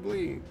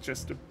 probably.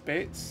 Just a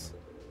bit.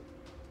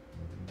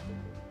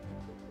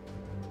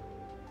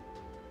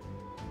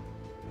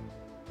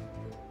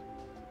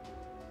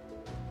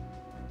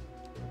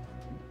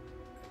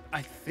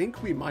 I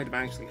think we might have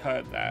actually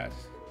heard that.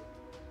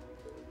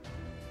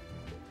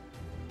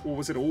 Or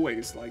was it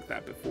always like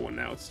that before?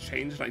 Now it's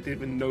changed and I didn't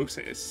even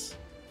notice.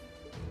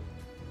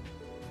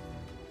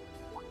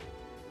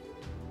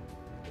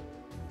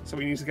 So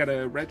we need to get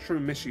a retro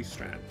Mishi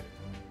strap.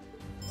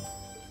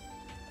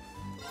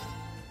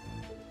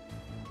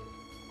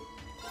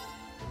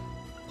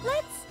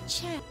 Let's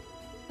check.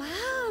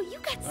 Wow, you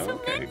got so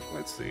Okay, many.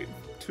 let's see.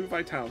 2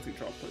 vitality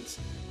droplets.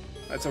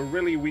 That's a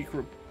really weak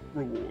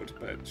reward,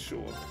 but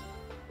sure.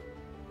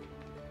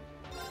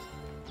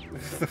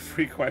 The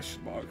 3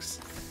 question marks.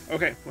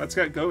 Okay, let's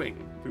get going.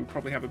 We'll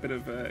probably have a bit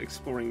of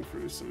exploring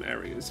through some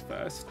areas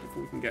first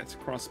before we can get to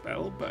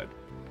Crossbell, but...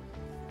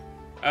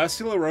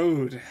 Ursula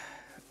Road.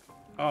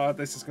 Oh,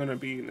 this is going to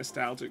be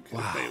nostalgic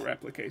if they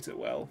replicate it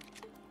well.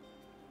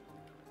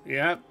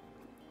 Yep.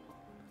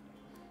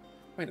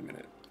 Wait a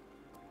minute.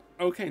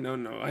 Okay, no,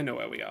 I know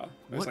where we are.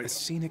 What a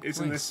scenic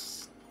isn't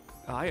place. This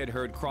I had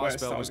heard West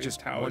Crossbell was Obvious just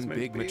Tower is one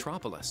meant big to be?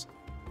 metropolis.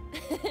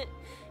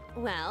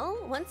 Well,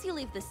 once you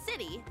leave the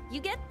city,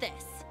 you get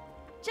this.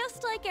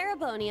 Just like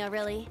Arabonia,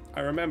 really.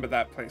 I remember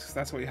that place, 'cause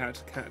that's where we had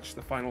to catch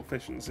the final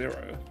fish in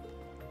 0.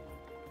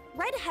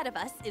 Right ahead of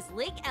us is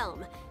Lake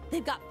Elm.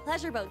 They've got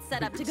pleasure boats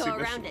set up to go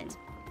around it.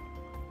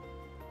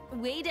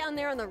 Way down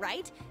there on the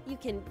right, you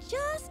can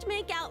just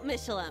make out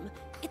Michelin.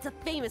 It's a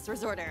famous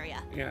resort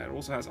area. Yeah, it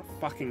also has a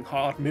fucking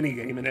hard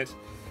minigame in it.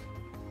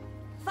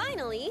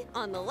 Finally,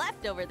 on the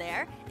left over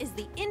there, is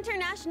the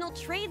International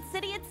Trade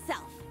City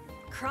itself,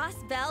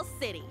 Crossbell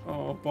City.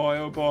 Oh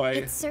boy.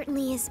 It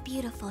certainly is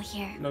beautiful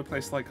here. No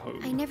place like home.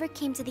 I never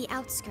came to the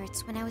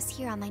outskirts when I was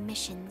here on my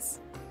missions.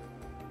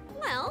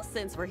 Well,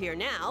 since we're here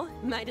now,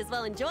 might as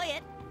well enjoy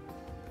it.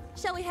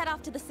 Shall we head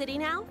off to the city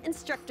now,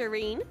 Instructor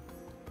Reen?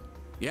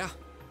 Yeah,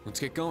 let's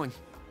get going.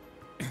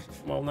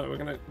 Well, no, we're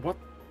gonna... What?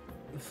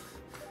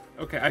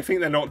 Okay, I think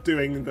they're not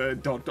doing the ...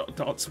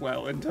 dots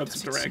well in terms of Does it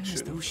seem direction.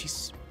 as though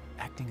she's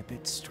acting a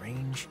bit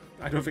strange?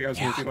 I don't think I was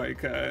going to do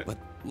like a... But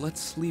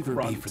let's leave her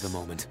be grunt for the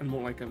moment. And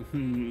more like a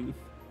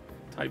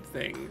type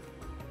thing.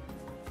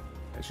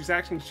 And she's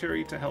acting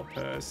cheery to help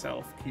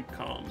herself keep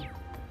calm.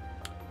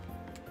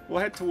 We'll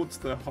head towards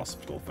the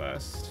hospital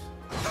first.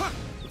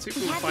 Let's see if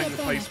we can find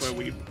the place where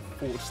we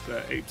forced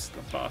the apes to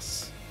the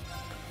bus.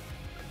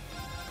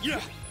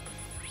 Yeah.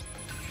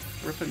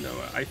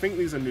 Ripanoa. I think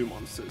these are new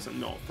monsters and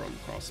not from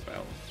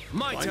Crossbell.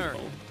 My turn.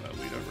 Blindfold, but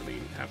we don't really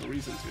have a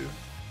reason to.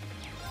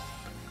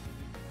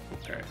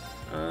 Okay.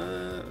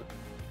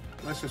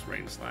 Let's just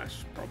rain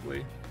slash,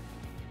 probably.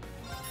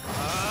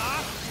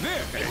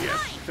 There. Okay, yeah.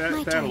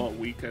 They're a lot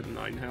weaker than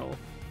 9 Hell.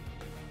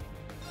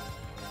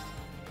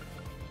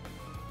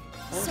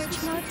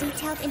 Search mode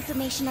detailed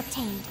information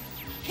obtained.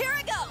 Here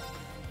I go!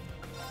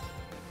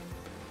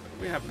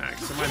 We have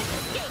Max, so might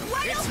as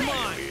well. It's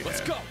mine.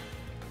 Let's go.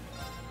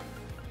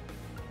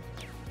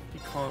 You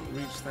can't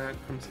reach that.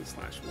 Crimson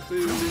Slash will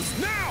do.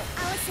 Now.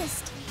 I'll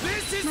assist.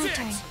 This is My it.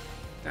 turn.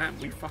 Damn,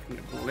 we fucking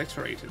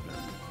obliterated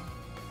them.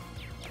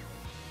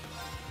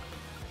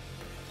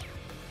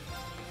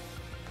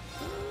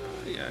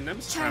 Yeah,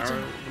 Nemesis Tower,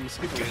 Charging. the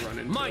mosquito will run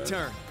into My it.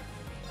 turn.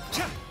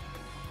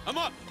 I'm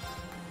up.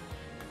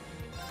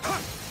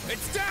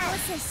 It's I'll down.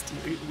 assist.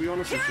 We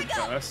honestly Here I should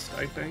go. burst,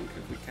 I think,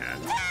 if we can.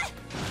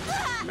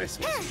 Miss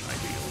wasn't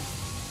ideal.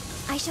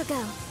 I shall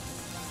go.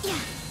 Yeah.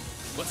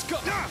 Let's go.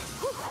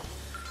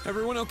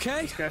 Everyone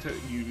okay? Let's get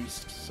it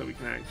used so we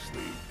can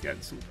actually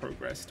get some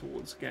progress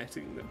towards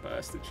getting the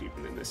burst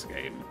achievement in this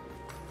game.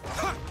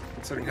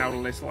 Considering how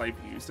little I've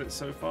used it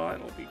so far,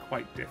 it'll be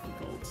quite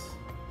difficult.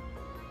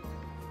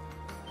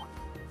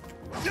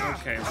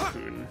 Okay,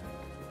 Raccoon.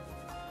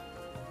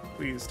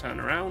 Please turn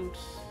around.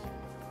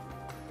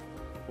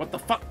 What the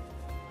fuck?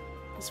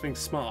 This thing's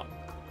smart.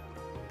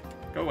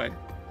 Go away.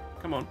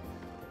 Come on.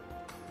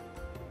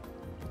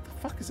 What the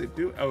fuck is it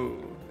doing? Oh,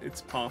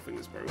 its pathing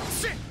is broken.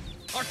 Shit.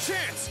 Our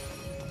chance.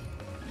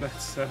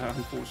 That's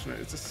unfortunate.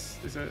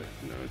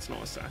 No, it's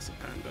not a Sassy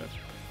Panda.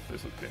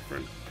 Those look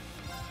different.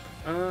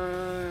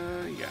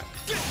 Yeah.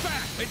 Get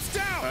back! It's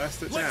down!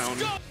 Burst it Let's down.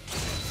 go!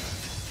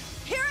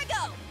 Here I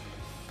go!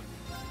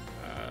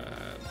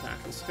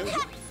 Battle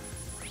scope.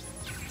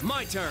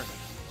 My turn.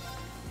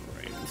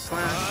 Rain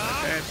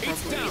slash. Okay,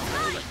 it's probably. down.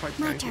 Oh, they're quite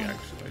My tanky, turn.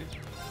 actually.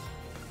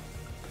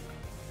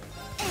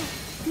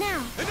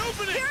 Now, An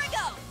opening! Here I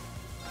go!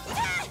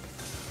 Ah!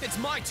 It's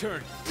my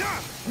turn.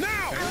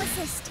 Now! I'll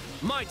assist.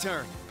 My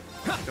turn.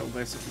 Kill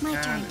this if you My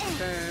can. turn.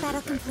 Instead. Battle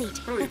Okay. complete.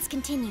 Brilliant. Let's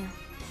continue.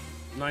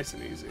 Nice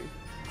and easy.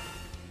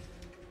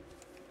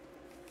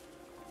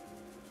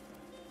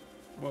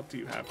 What do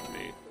you have for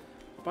me?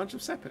 A bunch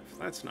of Sepith.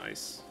 That's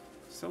nice.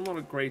 Still not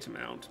a great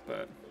amount,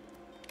 but...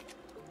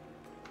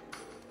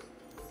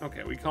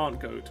 Okay, we can't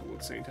go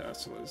towards St.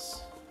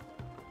 Ursula's.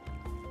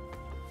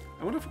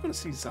 I wonder if we're going to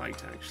see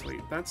Zeit, actually.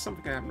 That's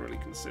something I haven't really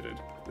considered.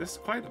 There's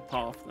quite a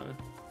path, though.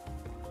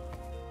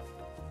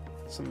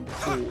 Some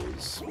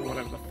doors, or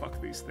whatever the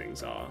fuck these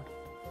things are.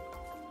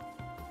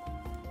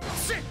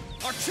 Sit!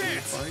 Our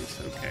chance!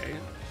 Right, okay.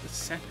 The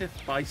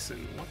Sepith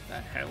Bison. What the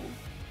hell?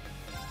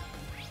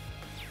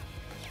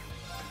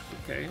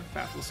 Okay,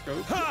 battle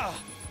scope. Ha!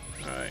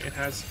 It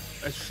has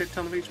a shit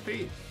ton of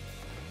HP.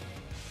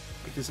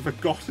 It has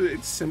forgotten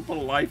its simple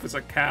life as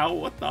a cow.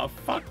 What the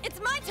fuck? It's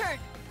my turn!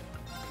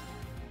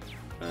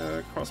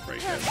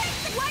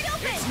 Crossbreaker. Wide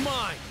open! It's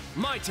mine.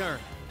 My turn.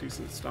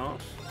 Decent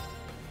start.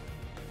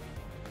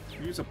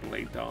 Use a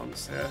blade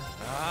dance here.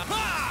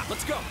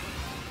 Let's go.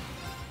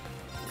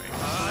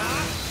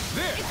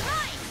 There.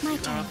 It's mine! My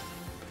turn.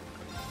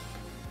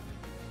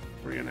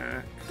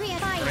 Reenact.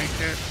 Fire. Break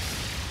it.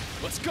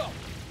 Let's go.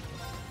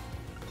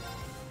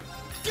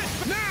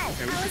 Now!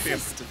 Okay, we I'll should be able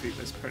to assist. defeat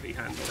this pretty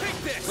handily.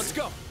 Take this. Let's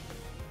go.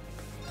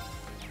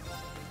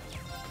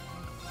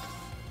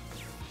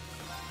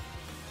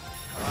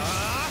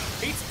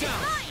 It's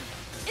down. Mine!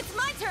 It's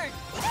my turn!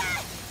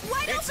 Ah!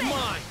 Wide It's open!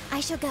 mine. I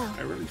shall go.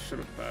 I really should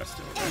have burst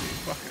it already.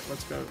 Fuck it,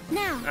 let's go.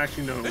 Now.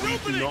 Actually, no, we do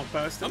opening! not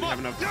burst it. I'm We up. have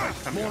another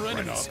fight coming More up right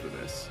enemies. after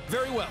this.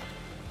 Very well.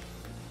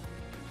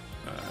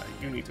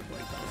 You need to blade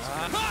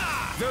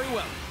dance. Very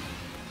well.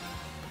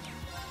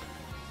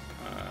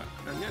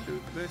 And yeah, do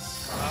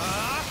this.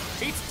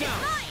 It's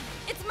down. Mine!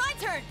 It's my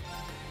turn!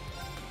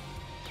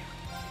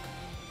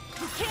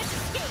 You can't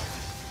escape!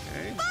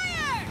 Okay.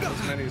 Fire!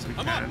 As many as we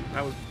I'm can. up.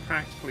 That was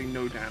practically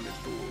no damage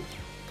at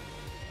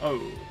all.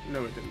 Oh,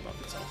 no, it didn't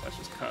buff itself. That's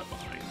just cut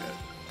behind it.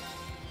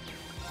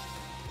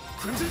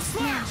 Crimson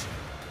Slash!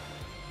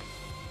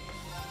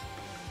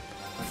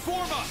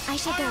 Form up! I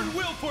shall go. Iron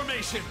Will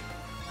formation!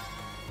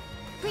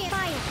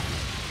 Fire.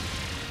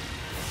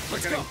 We're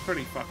Let's getting go.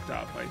 pretty fucked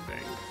up, I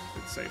think.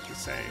 It's safe to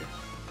say.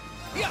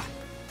 Yeah.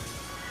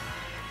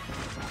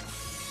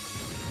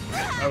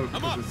 Oh,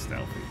 I'm because up. it's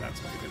stealthy. That's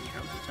why he didn't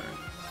counterattack.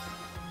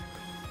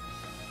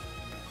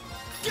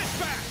 Get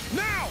back!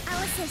 Now!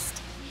 I'll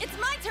assist. It's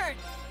my turn!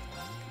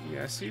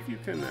 Yeah, see if you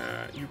can.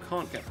 You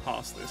can't get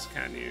past this,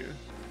 can you?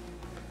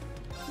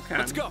 You can.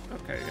 Let's go.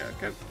 Okay, yeah,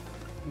 get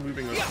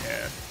moving over Yeah.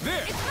 here.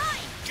 There. It's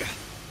mine!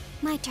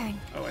 My turn.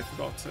 Oh, I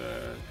forgot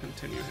to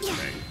continue his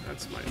thing.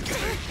 That's my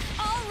mistake.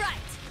 All right!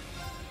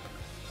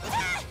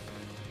 Ah!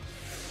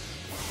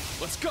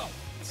 Let's go.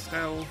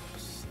 Stealth.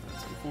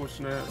 That's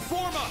unfortunate.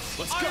 Form up!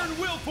 Let's go. Iron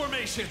Will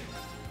formation!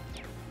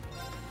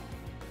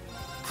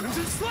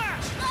 Crimson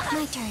Slash!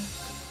 My turn.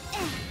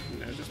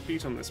 No, just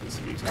beat on this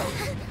mosquito.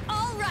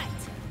 All right!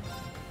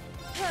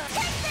 Take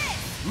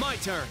this! My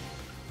turn.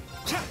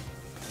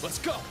 Let's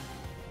go.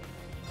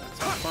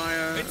 That's on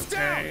fire. It's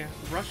okay.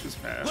 Rush is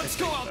fair. Let's I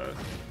go think, out. though.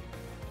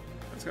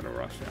 Let's get a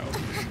rush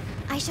out.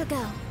 I shall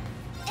go.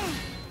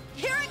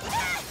 Here it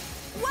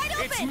is! Wide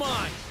open! It's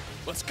mine.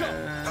 Let's go.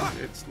 And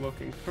it's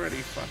looking pretty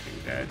fucking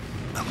dead.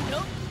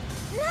 Nope.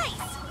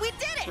 Nice! We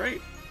did it!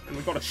 Great. And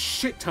we got a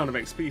shit ton of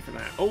XP for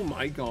that. Oh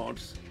my god.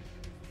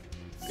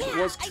 It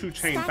was Yeah, 2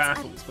 chain that's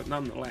battles, but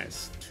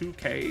nonetheless.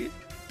 2k?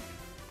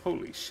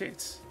 Holy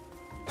shit.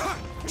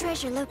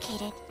 Treasure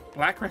located.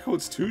 Black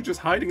Records 2 just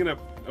hiding in a...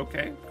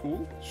 Okay,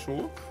 cool,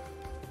 sure.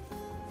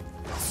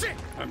 Sit!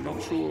 I'm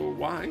not sure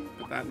why,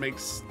 but that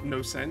makes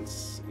no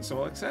sense, so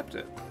I'll accept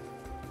it.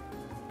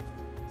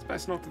 It's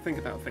best not to think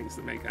about things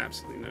that make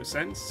absolutely no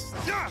sense.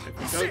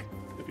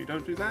 If you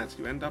don't do that,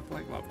 you end up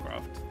like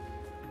Lovecraft.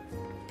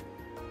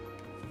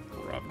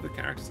 Or rather the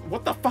characters...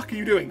 What the fuck are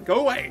you doing?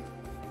 Go away!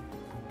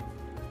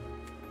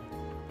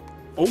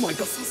 Oh my god,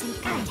 This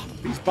isn't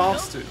good. these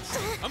bastards.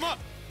 I'm up!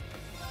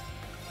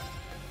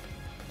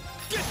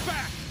 Get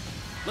back!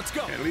 Let's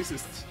go. Okay, at least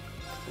it's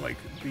like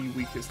the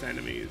weakest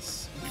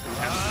enemies we've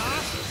encountered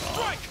so far.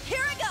 Strike!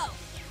 Here I go!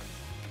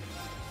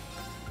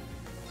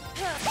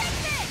 Take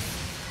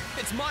this!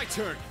 It's my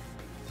turn.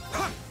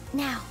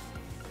 Now.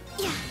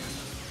 Yeah.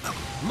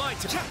 My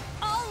turn.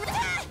 All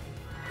right!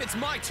 It's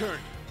my turn.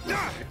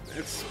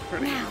 It's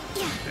pretty Now.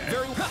 Yeah. dead.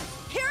 Very well.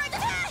 Here it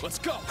is! Let's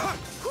go.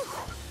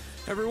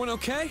 Everyone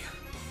okay?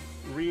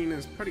 Reen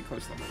is pretty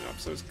close to leveling up,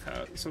 so is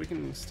Kurt, so we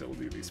can still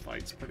do these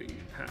fights pretty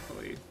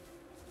happily.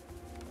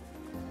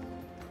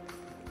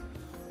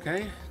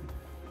 Okay.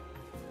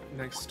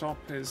 Next stop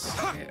is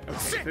here.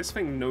 Okay, this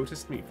thing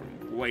noticed me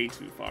from way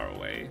too far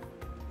away.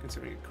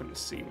 considering it couldn't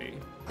see me.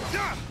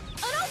 Ah!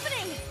 An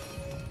opening!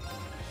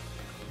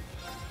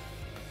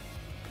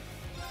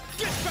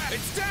 Get back!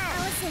 It's down!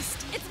 I'll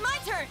assist. It's my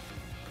turn!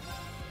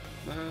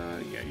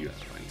 Yeah, you have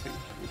plenty.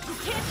 You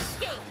can't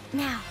escape!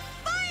 Now.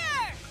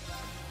 Fire!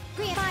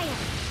 Fire.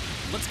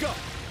 Let's go.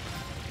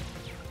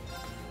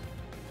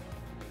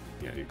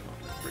 Yeah, you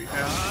can't. Free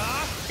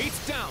down.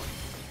 Eight's down.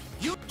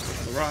 You.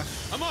 The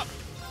rush. I'm up!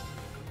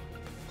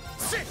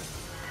 Sit!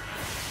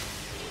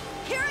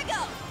 Here I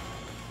go!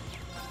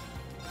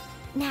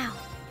 Now.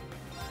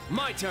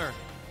 My turn.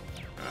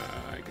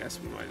 I guess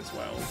we might as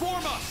well.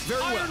 Form up!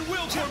 Very well. Iron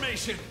Will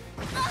formation!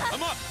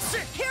 I'm up!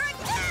 Sit! Here I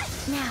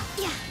go! Now.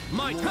 Yeah.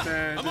 My Almost turn.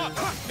 dead. I'm up!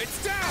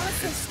 It's down!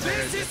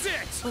 This is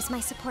it! Was my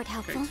support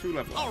helpful? Okay, 2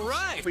 levels. All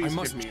right. Please I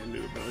must- give me a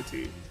new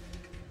ability.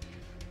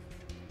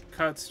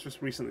 Kurt's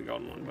just recently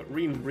gotten one, but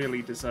Reen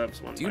really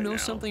deserves one. Do you by know now.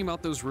 something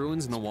about those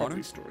ruins in the water?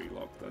 Probably story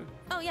locked though.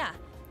 Oh, yeah.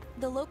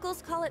 The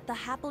locals call it the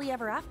Happily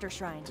Ever After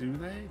Shrine. Do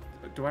they?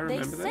 Do I They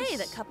remember this? say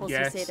that couples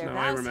yes, who say their no,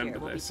 I vows remember here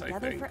will be this, I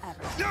together think. forever.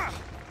 Ah!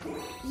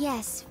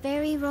 Yes,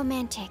 very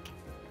romantic.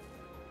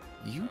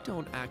 You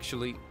don't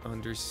actually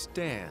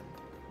understand,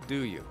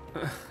 do you?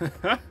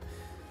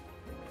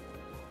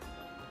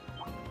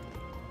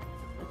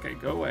 Okay,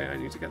 go away. I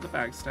need to get the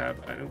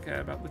backstab. I don't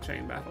care about the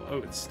chain battle. Oh,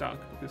 it's stuck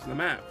because of the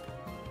map.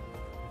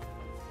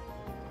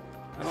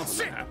 I love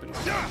when that happens.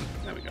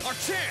 There we go. Our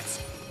chance!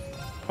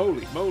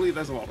 Holy moly,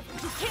 there's a lot of them.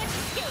 You can't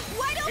escape!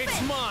 Wide open!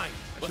 It's mine!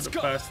 I Let's should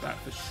go! have burst that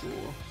for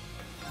sure.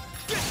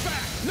 Get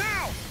back!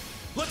 Now!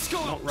 Let's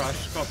go! Not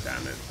rush. God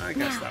damn it. I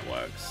guess Now. that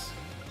works.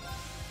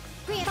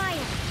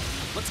 Fire.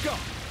 Let's go.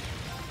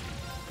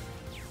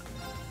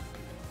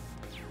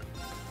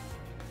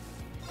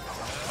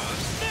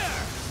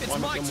 There! It's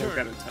One my of them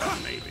turn. will get a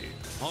turn, maybe.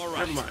 All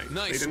right. Never mind.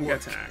 Nice they didn't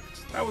work. get to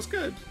act. That was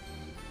good.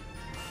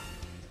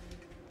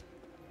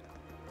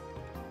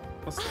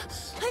 What's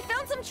this? I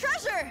found some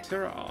treasure!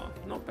 Tira,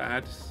 not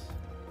bad.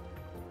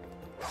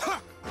 Ha!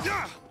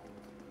 Yeah!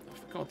 Oh,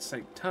 for God's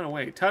sake, turn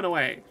away, turn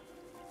away.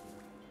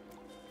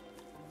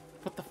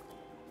 What the?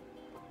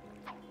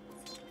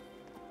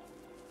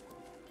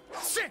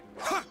 Sit!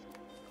 Ha!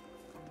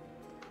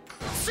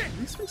 Sit!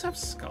 These things have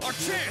skulls. Our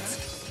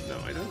chance! No,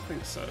 I don't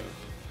think so.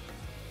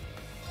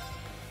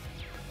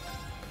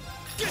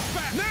 Get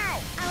back! Now!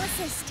 I'll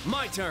assist.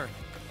 My turn.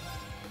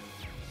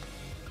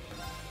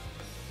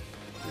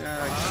 Yeah,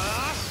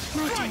 I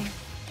My turn.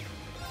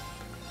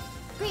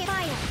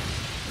 Fire.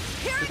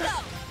 Here I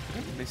go!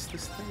 did I miss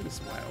this thing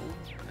as well.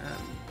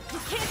 You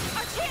can't...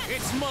 Our chance!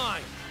 It's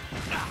mine.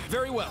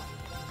 Very well.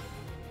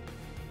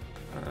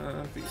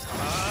 These two.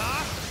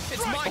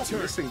 It's my Oh, turn.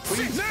 missing,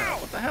 please. Now! Now!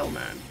 What the hell,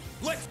 man?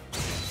 Let's...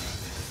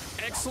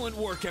 Excellent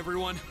work,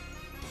 everyone.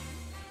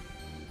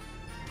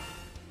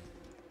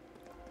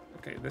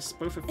 Okay, this is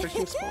both a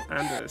fishing spot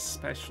and a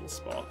special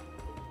spot.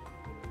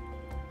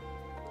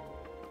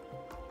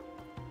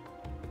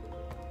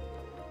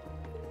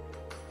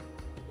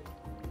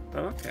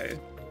 Okay.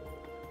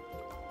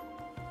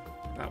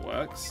 That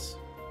works.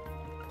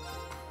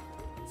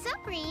 So,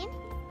 Green?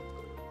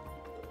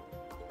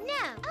 No.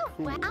 Oh,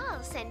 well,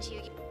 I'll send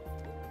you.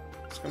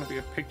 It's gonna be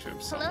a picture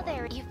of someone. Hello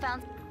there. You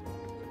found.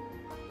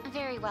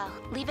 Very well.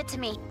 Leave it to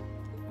me.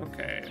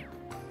 Okay.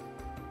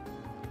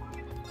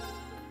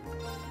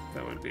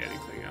 There won't be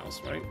anything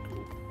else, right?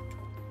 Cool.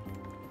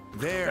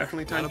 There.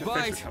 Definitely time Got to a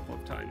fish bite. a couple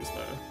of times,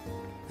 though.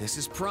 This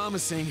is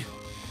promising.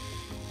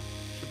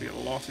 Should be a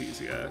lot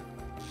easier.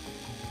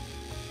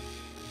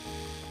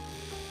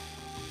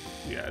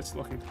 Yeah, it's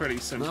looking pretty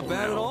simple Not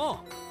bad now. at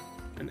all.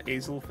 An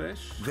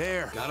azelfish.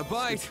 There. Got a Let's do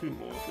bite. 2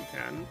 more if we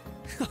can.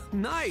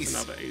 Nice.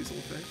 Another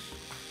azelfish.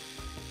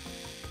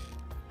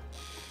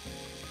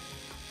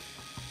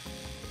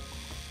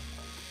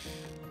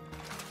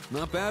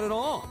 Not bad at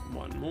all.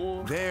 1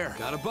 more. There.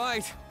 Got a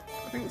bite.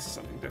 I think this is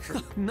something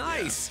different.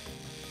 Nice.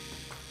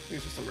 I think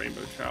it's just a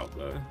rainbow trout,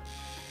 though.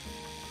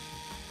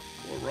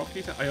 Or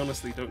rocky trout. I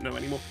honestly don't know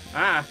anymore.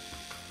 Ah!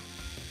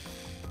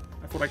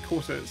 I thought I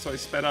caught it, so I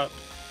sped up.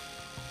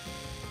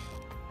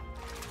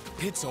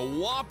 It's a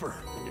whopper.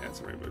 Yeah,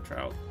 it's a rainbow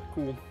trout.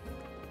 Cool.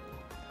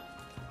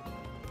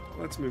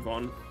 Let's move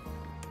on.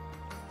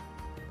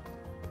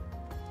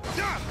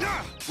 Yeah!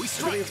 Yeah! We I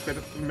strike. think it's a bit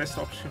of a missed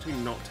opportunity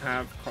not to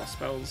have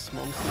Crossbell's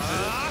monsters in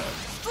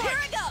it, Here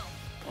I go!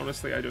 but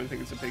honestly, I don't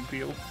think it's a big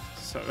deal.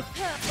 So,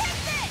 Take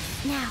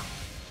this! Now.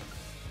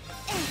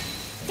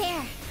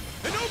 There.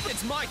 And open!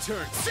 It's my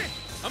turn. Sit!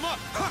 I'm up!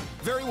 Ha!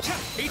 Very well.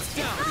 Eight's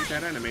down.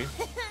 dead enemy.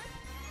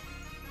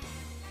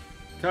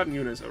 Garden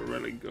units are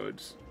really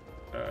good,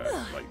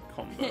 like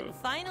combo. It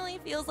finally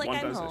feels like One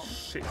I'm does home. a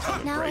shit ton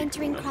of Now break,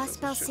 entering and the other does a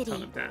Crossbell shit City.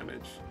 ton of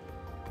damage.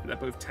 And they're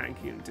both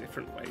tanky in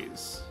different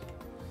ways.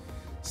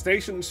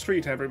 Station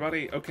Street,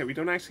 everybody. Okay, we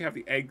don't actually have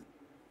the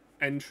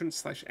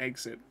entrance /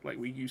 exit like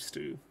we used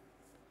to.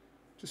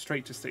 Just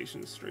straight to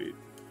Station Street.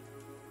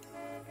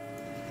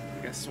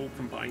 I guess it's all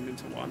combined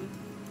into one.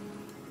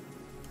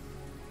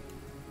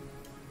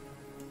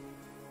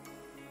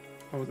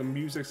 Oh, the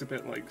music's a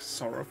bit like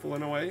sorrowful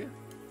in a way.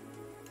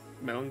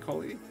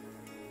 Melancholy.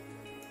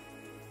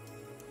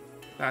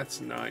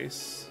 That's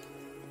nice.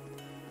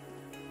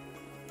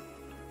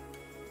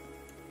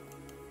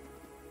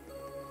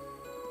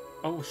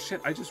 Oh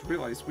shit, I just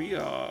realized we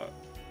are...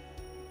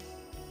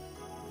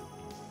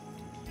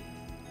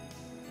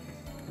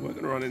 We're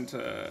gonna run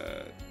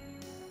into...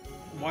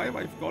 Why have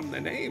I forgotten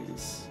their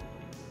names?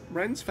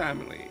 Ren's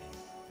family.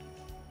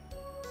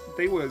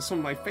 They were some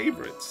of my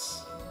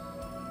favorites.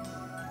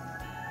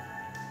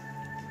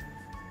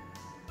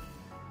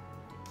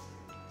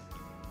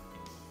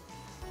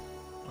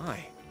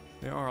 My,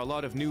 there are a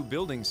lot of new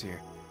buildings here.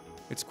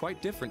 It's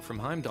quite different from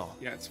Heimdall.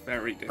 Yeah, it's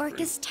very different.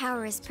 Orcus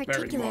Tower is very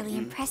particularly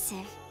modern.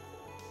 impressive.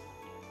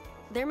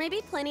 There may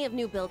be plenty of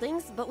new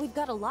buildings, but we've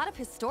got a lot of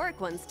historic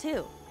ones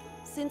too.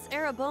 Since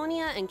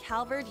Erebonia and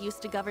Calvard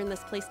used to govern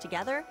this place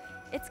together,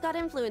 it's got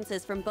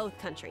influences from both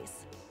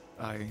countries.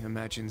 I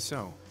imagine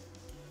so.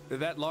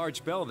 That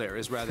large bell there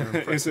is rather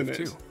impressive, Isn't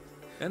it? too.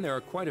 And there are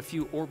quite a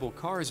few orbital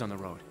cars on the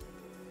road.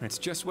 It's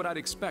just what I'd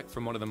expect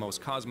from one of the most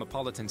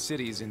cosmopolitan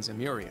cities in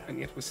Zemuria. And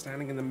yet we're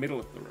standing in the middle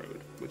of the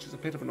road, which is a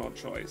bit of an odd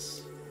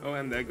choice. Oh,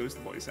 and there goes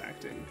the voice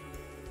acting.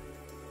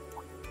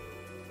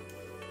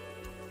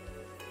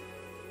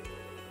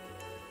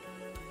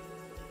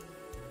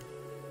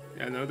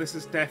 Yeah, no, this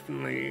is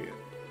definitely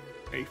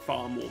a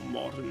far more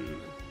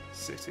modern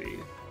city.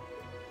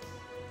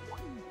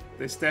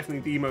 This is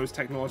definitely the most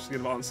technologically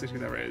advanced city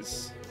there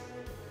is.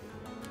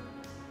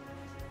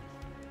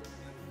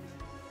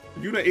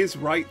 Yuna is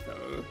right,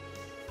 though.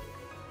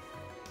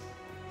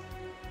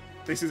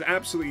 This is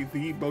absolutely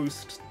the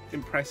most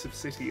impressive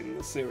city in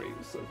the series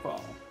so far.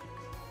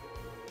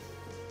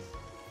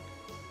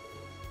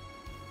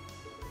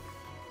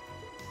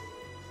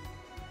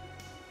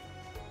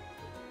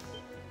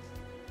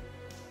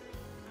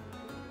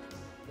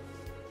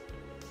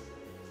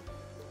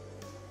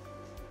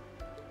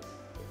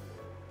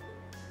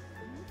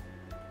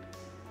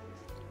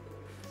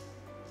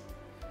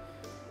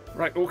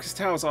 Right, Orcus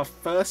Tower's our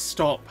first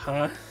stop,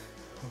 huh?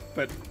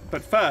 But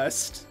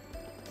first...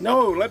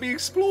 No, let me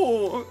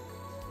explore!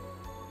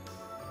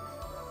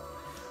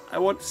 I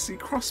want to see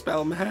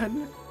Crossbell,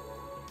 man!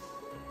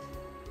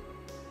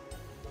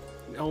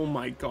 Oh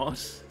my god.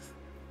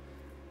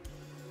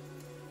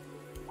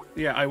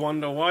 Yeah, I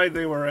wonder why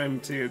they were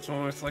empty. It's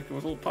almost like it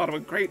was all part of a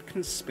great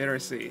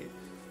conspiracy.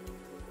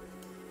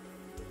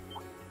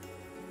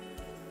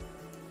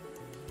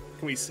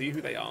 Can we see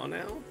who they are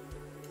now?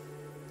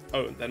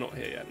 Oh, they're not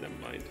here yet, never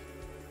mind.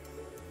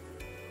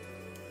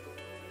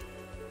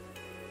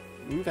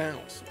 Move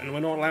out. And we're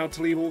not allowed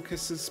to leave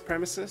Orcus's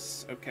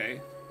premises? Okay.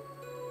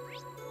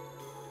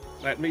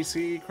 Let me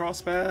see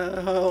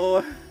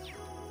Crossbell.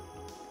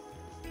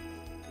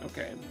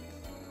 Okay.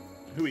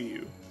 Who are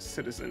you?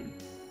 Citizen.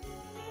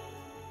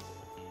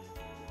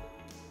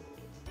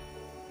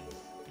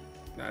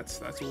 That's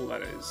all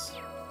that is.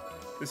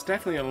 It's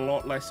definitely a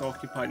lot less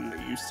occupied than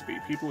it used to be.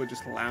 People were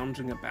just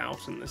lounging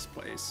about in this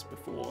place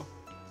before.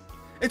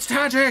 It's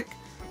Tajik!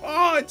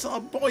 Oh, it's our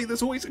boy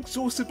that's always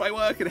exhausted by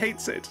work and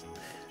hates it.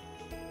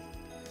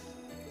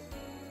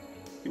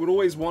 He would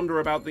always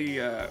wonder about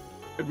the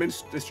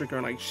administrative district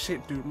going like,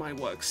 shit, dude, my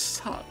work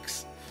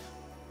sucks.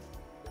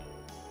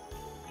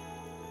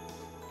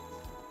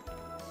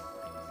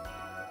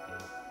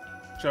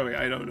 Joey,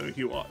 I don't know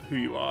who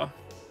you are.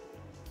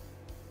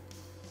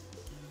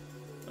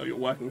 Oh, you're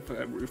working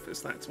for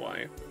Rufus, that's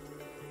why.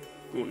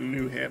 You're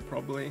new here,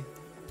 probably.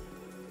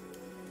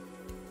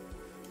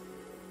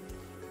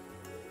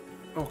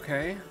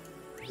 Okay.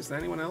 Is there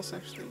anyone else,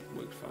 actually?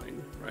 Look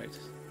fine, right.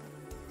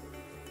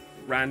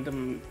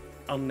 Random,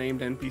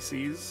 unnamed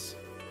NPCs.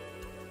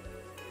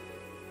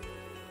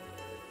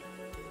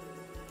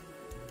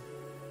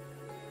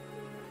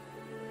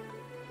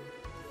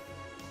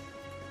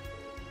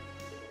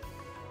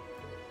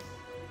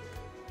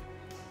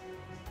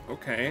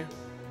 Okay.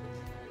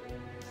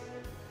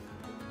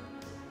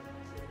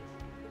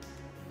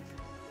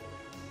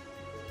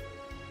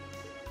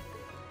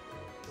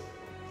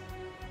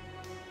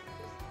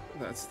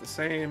 That's the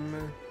same.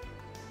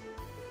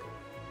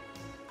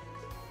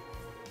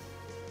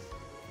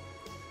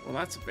 Well,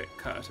 that's a bit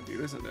curt of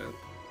you, isn't it?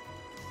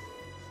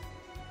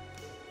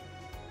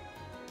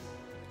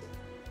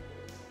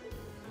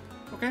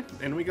 Okay,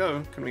 in we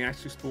go. Can we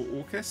actually explore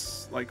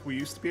Orcus like we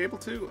used to be able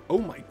to? Oh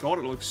my god,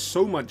 it looks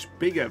so much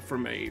bigger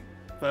from a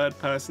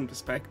third-person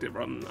perspective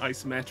on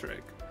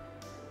isometric.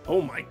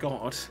 Oh my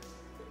god.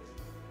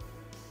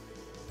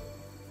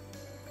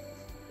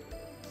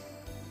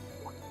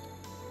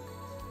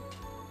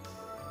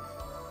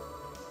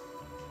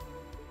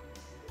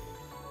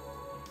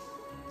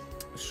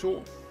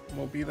 Sure,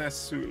 we'll be there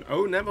soon.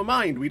 Oh, never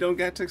mind, we don't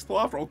get to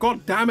explore after all.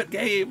 God damn it,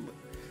 game!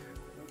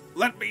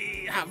 Let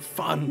me have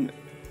fun!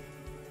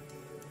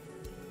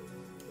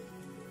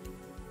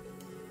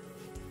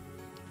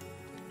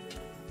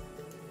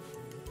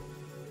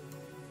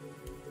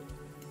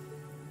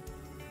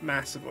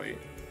 Massively.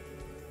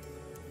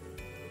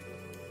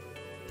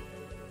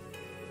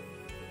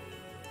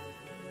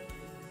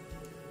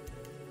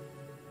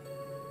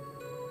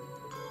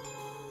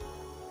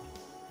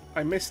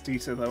 I miss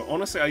Dita though.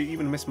 Honestly, I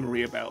even miss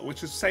Maria Bell,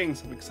 which is saying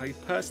something because I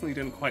personally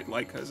didn't quite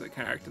like her as a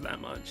character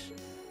that much.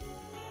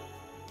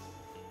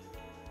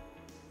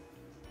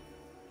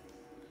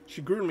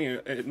 She grew me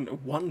in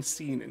one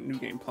scene in New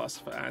Game Plus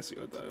for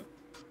Azure, though.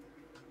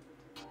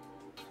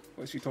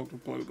 Where she talked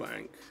with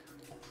Bloblanc,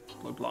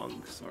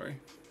 sorry.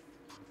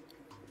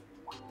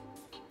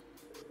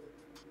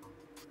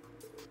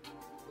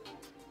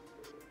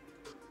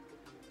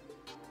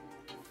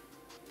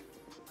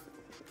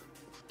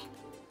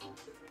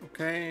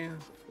 Okay,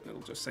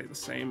 it'll just say the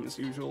same as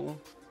usual.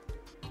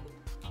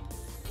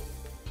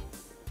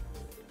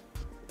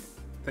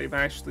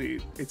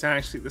 It's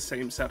actually the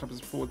same setup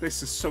as before.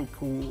 This is so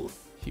cool.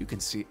 You can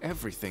see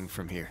everything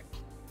from here.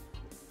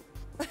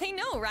 I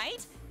know,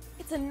 right?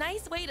 It's a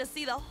nice way to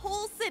see the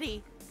whole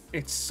city.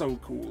 It's so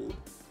cool.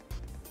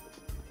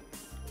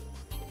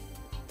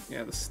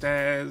 Yeah, the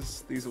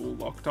stairs, these are all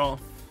locked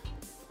off.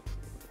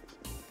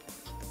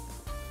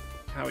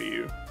 How are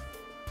you?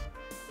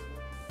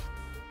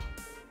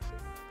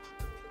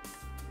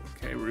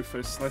 Okay,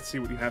 Rufus, let's see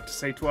what you have to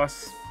say to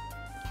us.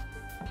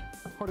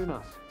 Pardon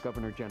us,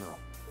 Governor General.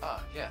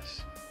 Ah,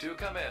 yes. Do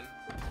come in.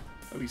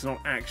 Oh, he's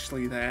not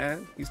actually there.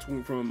 He's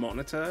talking from a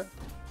monitor.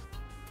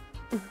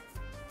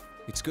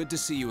 It's good to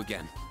see you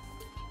again.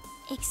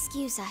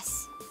 Excuse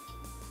us.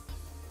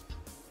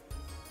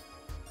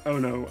 Oh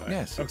no.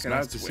 Yes, it's okay,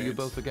 nice that's to see you weird.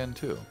 both again,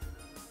 too.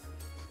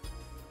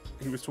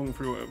 He was talking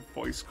through a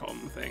voice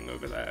comm thing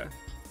over there.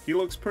 He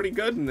looks pretty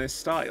good in this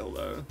style,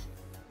 though.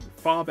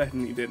 Far better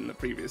than he did in the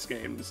previous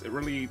games. It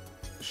really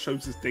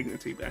shows his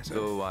dignity better.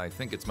 Though I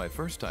think it's my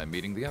first time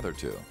meeting the other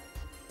two.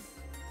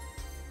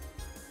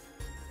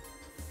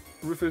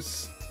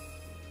 Rufus,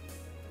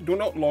 you're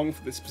not long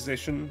for this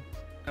position,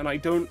 and I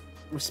don't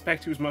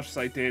respect you as much as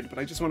I did, but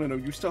I just want to know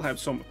you still have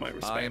some of my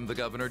respect. I am the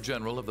Governor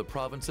General of the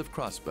province of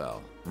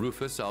Crossbell,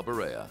 Rufus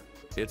Alberea.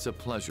 It's a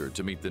pleasure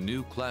to meet the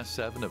new Class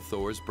 7 of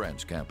Thor's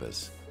branch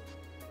campus.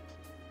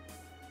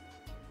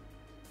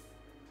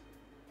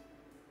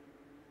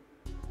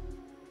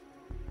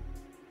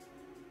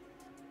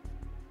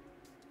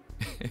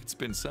 It's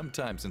been some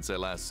time since I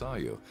last saw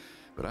you,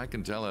 but I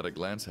can tell at a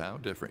glance how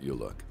different you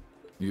look.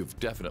 You've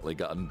definitely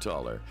gotten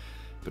taller,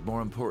 but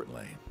more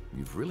importantly,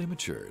 you've really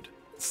matured.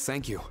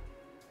 Thank you.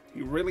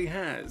 He really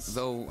has.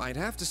 Though I'd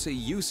have to say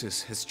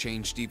Eustace has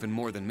changed even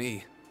more than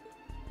me.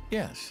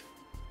 Yes,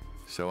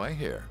 so I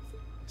hear.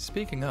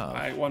 Speaking of,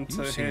 I want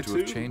you to seem hear to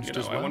have too. changed You know,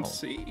 as well. I want to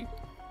see.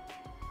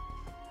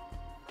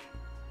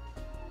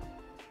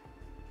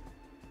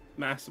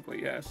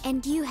 Massively, yes.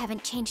 And you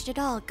haven't changed at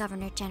all,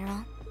 Governor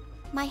General.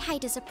 My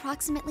height is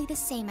approximately the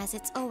same as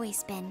it's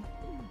always been.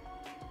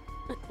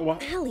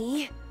 What?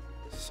 Ellie.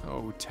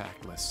 So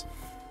tactless.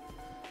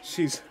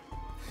 She's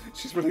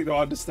really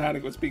not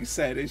understanding what's being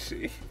said, is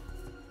she?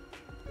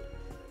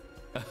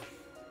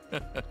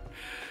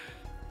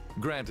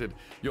 Granted,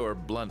 your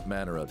blunt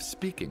manner of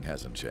speaking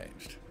hasn't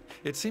changed.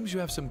 It seems you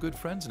have some good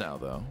friends now,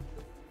 though.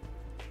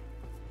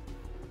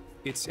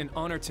 It's an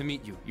honor to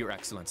meet you, Your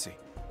Excellency.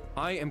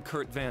 I am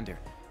Kurt Vander,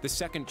 the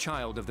second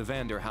child of the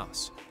Vander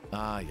house.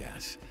 Ah,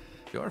 yes.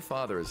 Your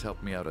father has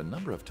helped me out a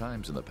number of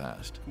times in the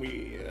past.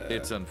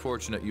 It's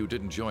unfortunate you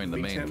didn't join the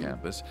main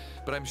campus,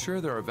 but I'm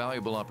sure there are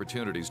valuable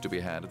opportunities to be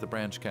had at the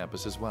branch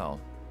campus as well.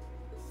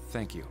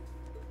 Thank you.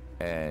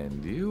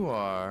 And you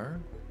are...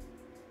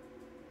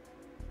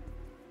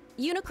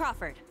 Una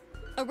Crawford,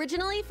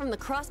 originally from the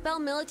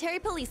Crossbell Military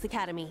Police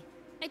Academy.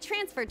 I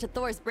transferred to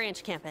Thor's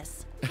branch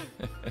campus.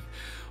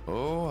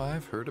 Oh,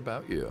 I've heard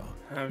about you.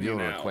 Have you You're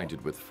now?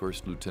 acquainted with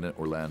First Lieutenant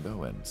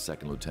Orlando and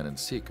Second Lieutenant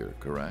Seeker,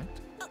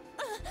 correct?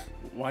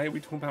 Why are we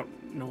talking about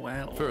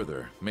Noel?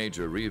 Further,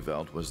 Major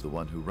Revelt was the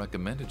one who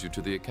recommended you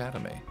to the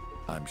Academy.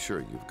 I'm sure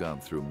you've gone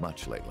through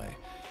much lately,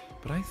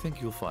 but I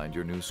think you'll find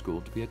your new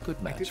school to be a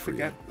good match I did for you.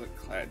 forget that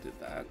Claire did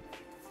that.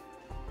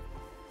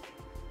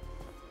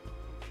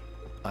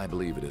 I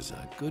believe it is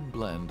a good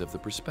blend of the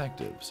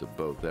perspectives of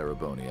both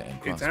Erebonia and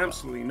Crossbell. It's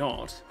absolutely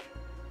not.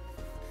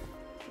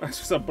 That's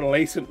just a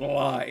blatant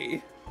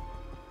lie.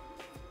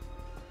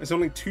 There's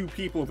only two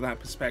people with that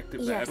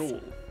perspective there Yes. at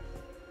all.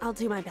 I'll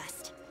do my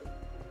best.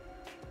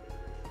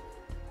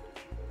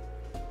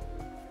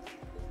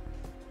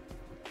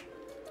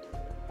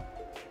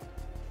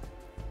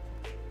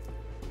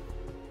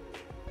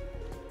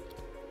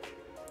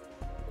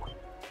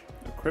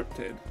 A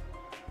cryptid.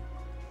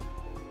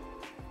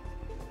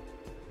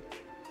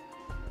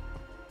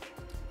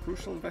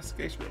 Crucial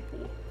investigation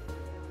report.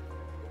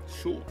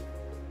 Sure.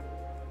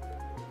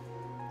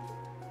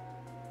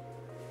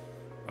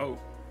 Oh,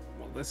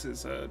 well, this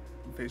is a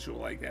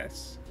visual, I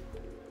guess.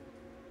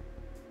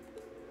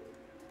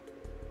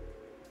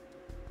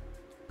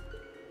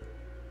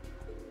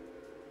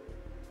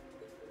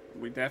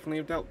 We definitely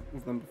have dealt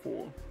with them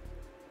before.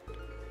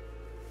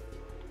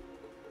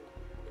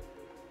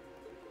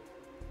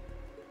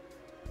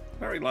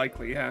 Very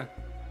likely, yeah.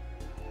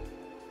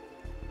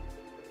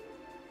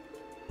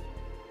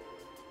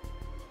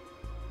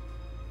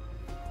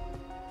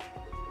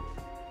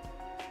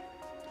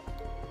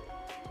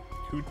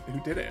 Who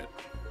did it?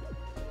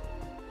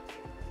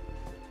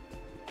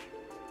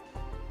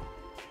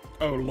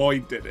 Oh,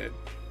 Lloyd did it.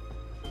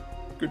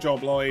 Good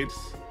job, Lloyd.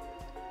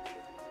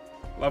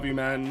 Love you,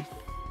 man.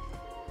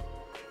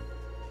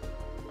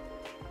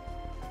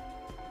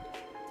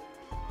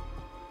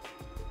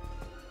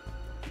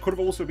 Could have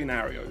also been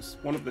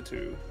Arios. One of the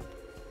two.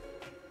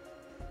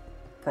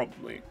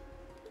 Probably.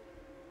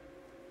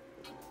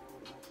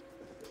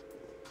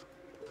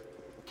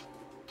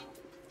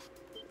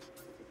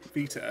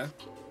 Vita.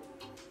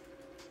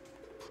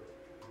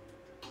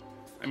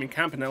 I mean,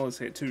 Campanella's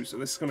here too, so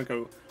this is going to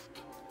go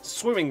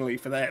swimmingly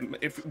for them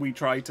if we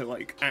try to,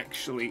 like,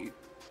 actually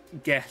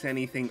get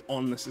anything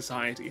on the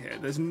society here.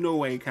 There's no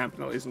way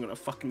Campanella isn't going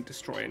to fucking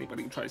destroy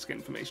anybody who tries to get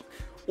information.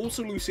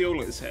 Also,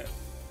 Luciola is here.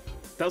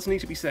 Does need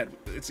to be said.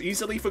 It's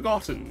easily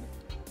forgotten.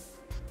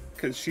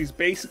 Because she's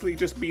basically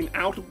just been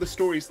out of the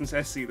story since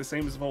SC, the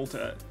same as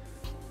Volta.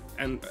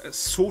 And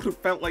sort of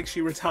felt like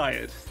she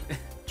retired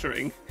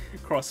during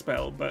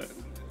Crossbell, but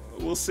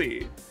we'll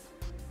see.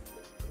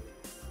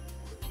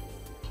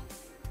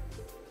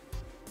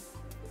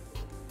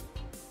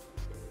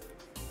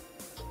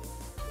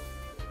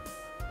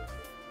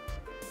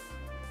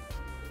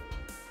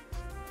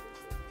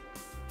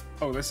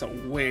 Oh, this is a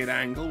weird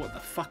angle. What the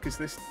fuck is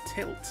this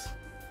tilt?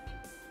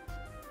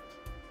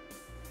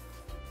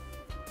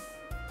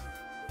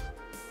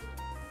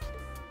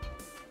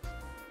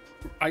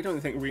 I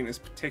don't think Rena's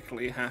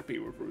particularly happy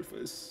with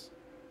Rufus.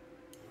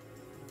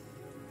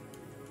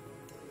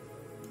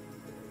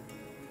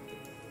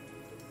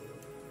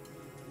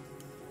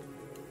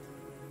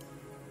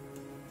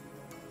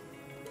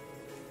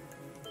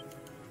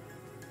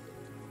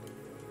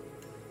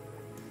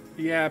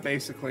 Yeah,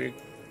 basically.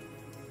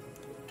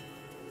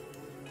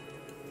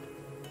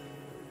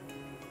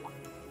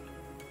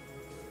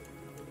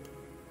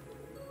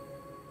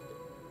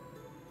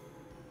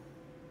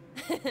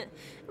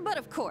 But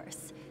of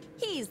course,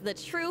 he's the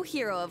true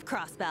hero of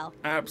Crossbell.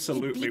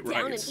 Absolutely he beat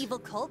down right. an evil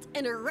cult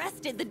and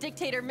arrested the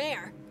dictator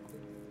mayor.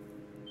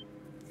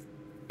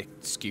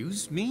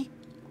 Excuse me?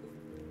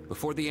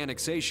 Before the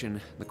annexation,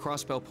 the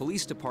Crossbell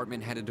Police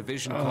Department had a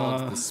division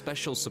called the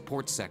Special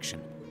Support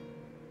Section.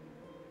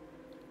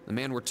 The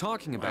man we're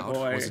talking about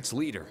was its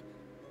leader.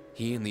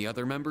 He and the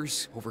other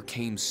members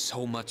overcame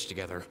so much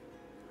together.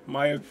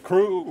 My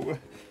crew!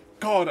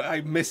 God,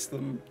 I miss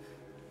them.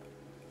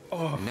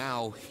 Oh. And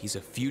now, he's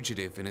a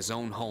fugitive in his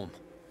own home.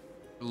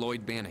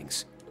 Lloyd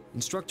Bannings.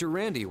 Instructor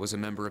Randy was a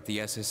member of the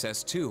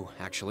SSS too,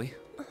 actually.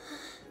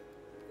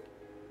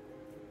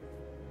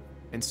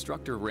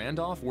 Instructor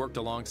Randolph worked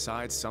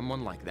alongside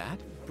someone like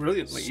that?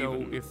 Brilliantly, So,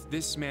 even. if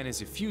this man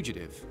is a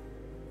fugitive,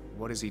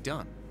 what has he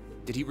done?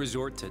 Did he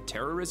resort to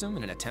terrorism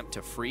in an attempt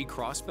to free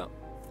Crossbell?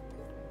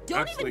 Don't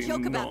Absolutely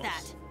even joke not. about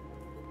that.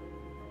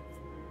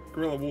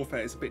 Guerrilla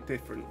warfare is a bit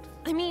different.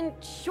 I mean,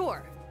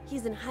 sure,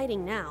 he's in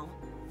hiding now.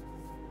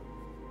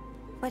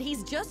 But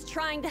he's just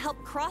trying to help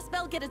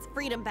Crossbell get its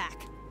freedom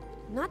back.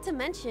 Not to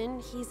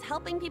mention, he's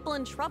helping people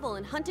in trouble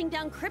and hunting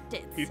down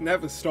cryptids. He'd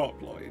never stop,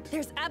 Lloyd.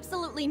 There's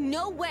absolutely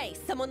no way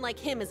someone like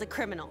him is a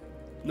criminal.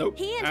 Nope,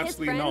 He and his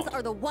absolutely friends not.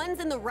 are the ones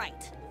in the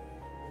right.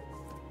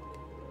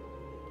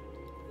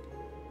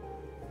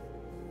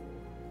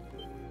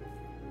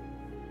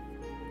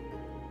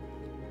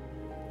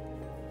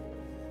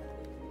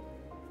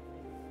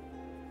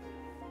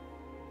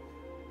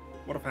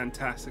 What a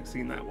fantastic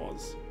scene that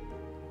was.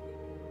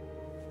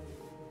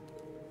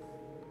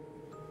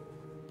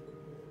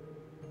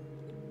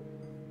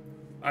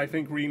 I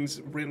think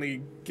Reen's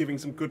really giving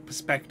some good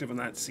perspective on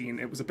that scene.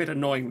 It was a bit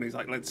annoying when he's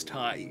like, let's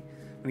tie.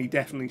 And he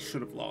definitely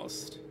should have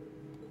lost.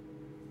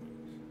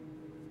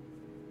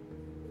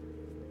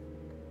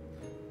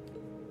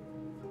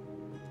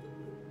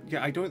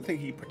 Yeah, I don't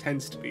think he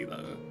pretends to be,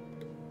 though.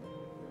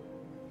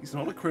 He's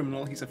not a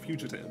criminal, he's a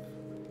fugitive.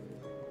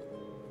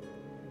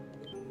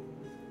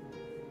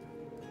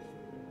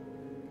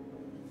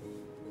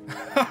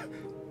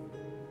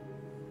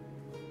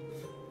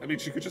 I mean,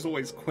 she could just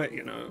always quit,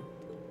 you know?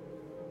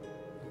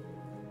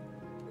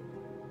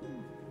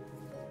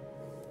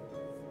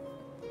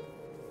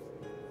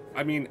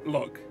 I mean,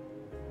 look.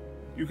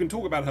 You can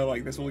talk about her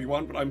like this all you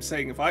want, but I'm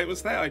saying if I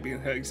was there, I'd be in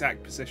her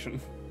exact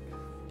position.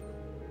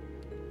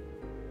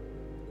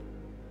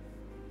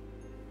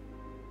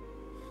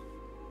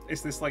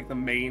 Is this like the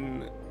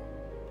main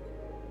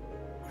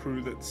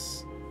crew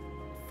that's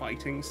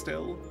fighting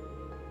still?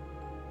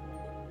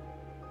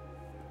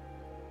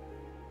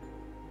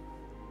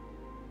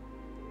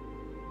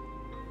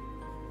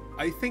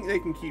 I think they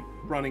can keep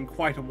running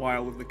quite a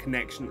while with the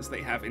connections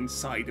they have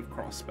inside of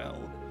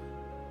Crossbell.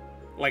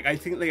 Like, I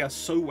think they are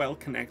so well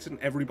connected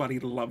and everybody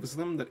loves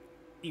them that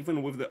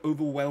even with the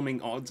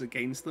overwhelming odds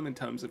against them in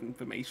terms of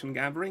information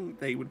gathering,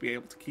 they would be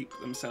able to keep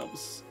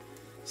themselves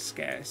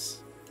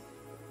scarce.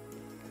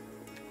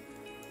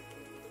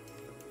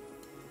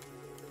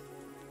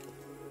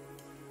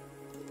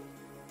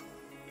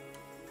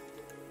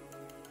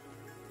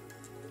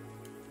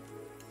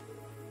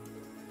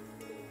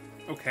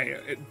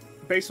 Okay,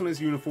 based on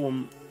his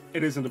uniform,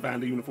 it isn't a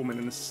Banda uniform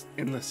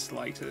in the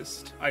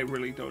slightest. I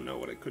really don't know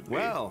what it could be.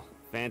 Well,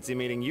 fancy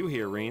meeting you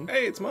here, Reen.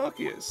 Hey, it's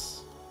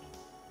Marcius.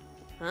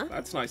 Huh?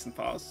 That's nice and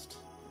fast.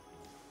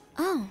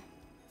 Oh.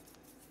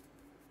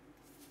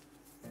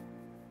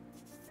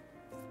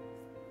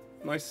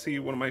 Nice to see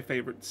one of my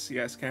favorite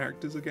CS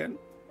characters again.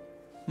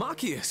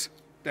 Marcius!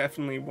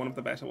 Definitely one of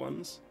the better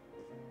ones.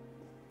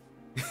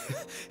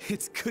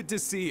 It's good to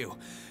see you.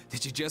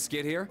 Did you just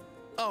get here?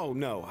 Oh,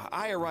 no.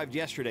 I arrived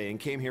yesterday and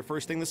came here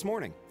first thing this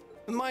morning.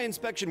 My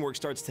inspection work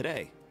starts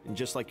today, and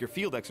just like your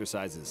field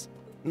exercises.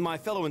 My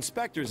fellow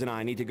inspectors and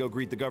I need to go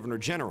greet the Governor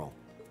General.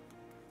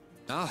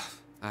 Ah,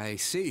 I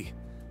see.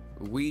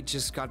 We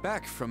just got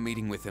back from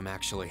meeting with him,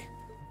 actually.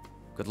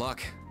 Good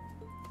luck.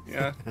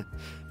 Yeah.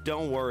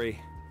 Don't worry.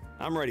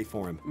 I'm ready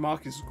for him.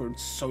 Marcus has grown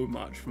so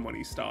much from when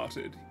he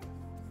started.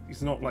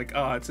 He's not like,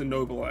 it's a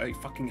noble, I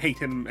fucking hate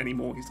him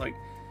anymore. He's like,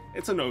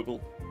 it's a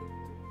noble.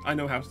 I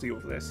know how to deal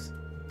with this.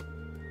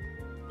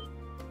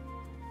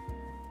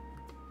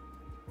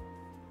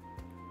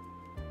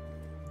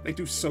 They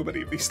do so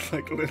many of these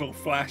like little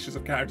flashes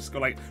of characters go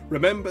like,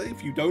 remember,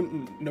 if you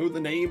don't know the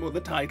name or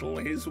the title,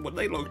 here's what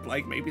they looked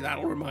like, maybe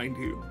that'll remind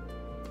you.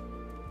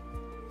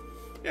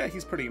 Yeah,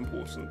 he's pretty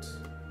important.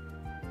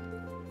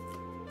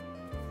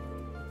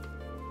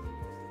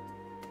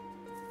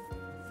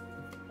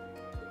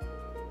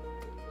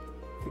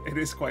 It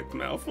is quite the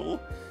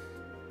mouthful.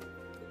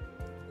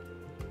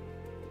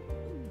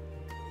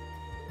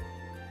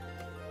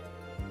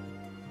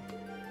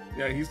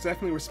 Yeah, he's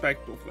definitely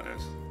respectable for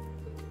that.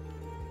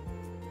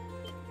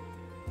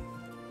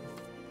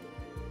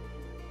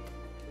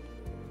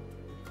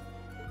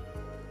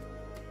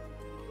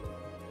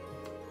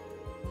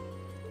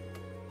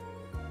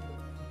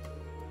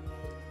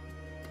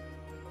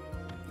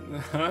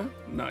 Huh?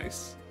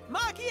 Nice.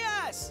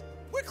 Machias!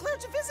 We're clear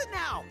to visit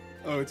now!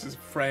 Oh, it's his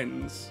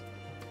friends.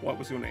 What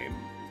was your name?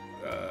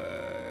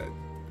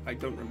 I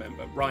don't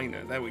remember.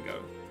 Reiner, there we go.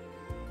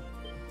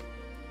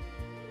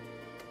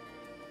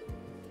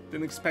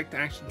 Didn't expect to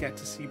actually get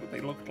to see what they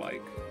looked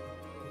like.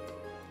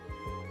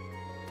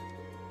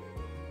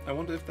 I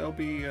wonder if there'll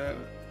be a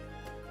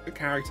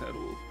character at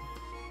all.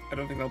 I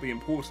don't think they'll be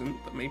important,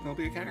 but maybe there'll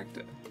be a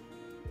character.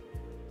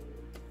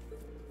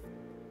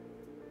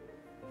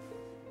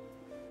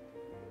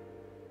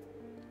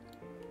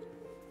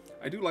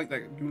 I do like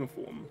that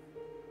uniform.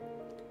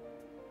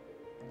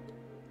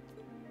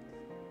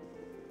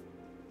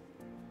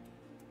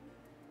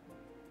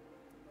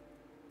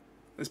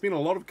 There's been a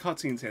lot of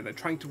cutscenes here. They're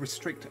trying to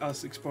restrict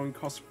us exploring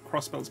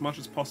Crossbell as much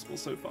as possible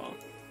so far.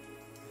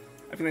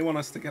 I think they want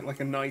us to get like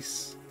a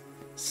nice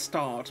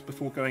start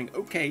before going,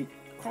 okay,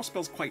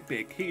 Crossbell's quite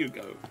big, here you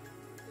go.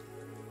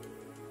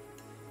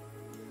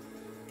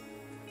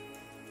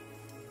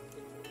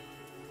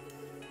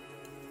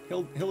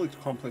 He'll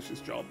accomplish his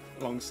job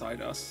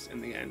alongside us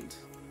in the end.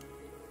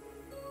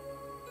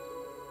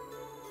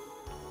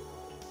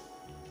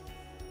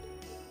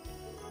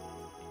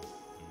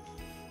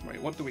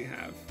 Right, what do we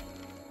have?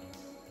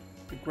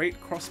 The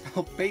Great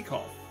Crossbell Bake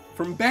Off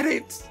from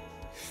Bennett!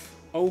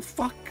 Oh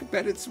fuck,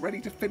 Bennett's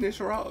ready to finish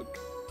her arc.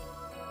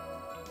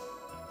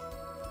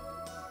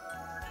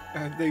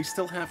 They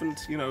still haven't,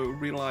 you know,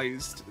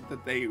 realized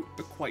that they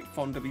are quite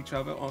fond of each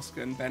other,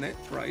 Oscar and Bennett,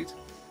 right?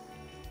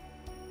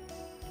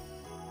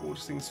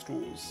 Purchasing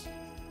stores.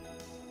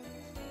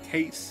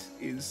 Kate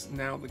is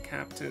now the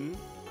captain.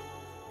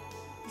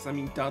 Does that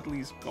mean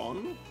Dudley's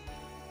gone?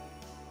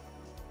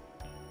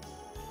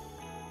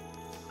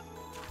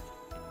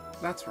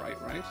 That's right?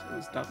 It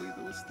was Dudley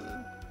that was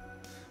the...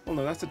 Well,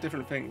 no, that's a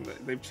different thing.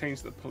 They've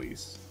changed the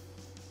police.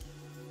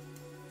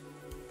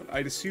 But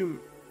I'd assume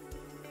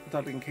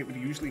Dudley and Kate would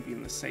usually be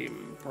in the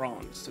same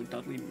branch, so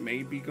Dudley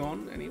may be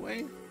gone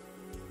anyway.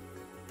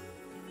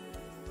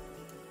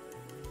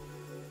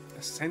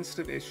 A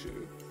sensitive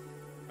issue.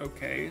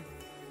 Okay.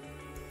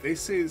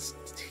 This is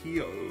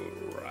Tio,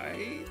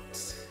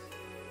 right?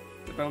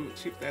 Development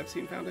Chief of the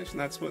Epstein Foundation?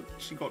 That's what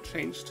she got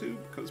changed to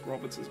because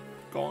Roberts is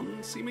gone,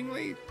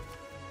 seemingly?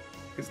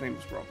 His name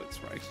was Roberts,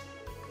 right?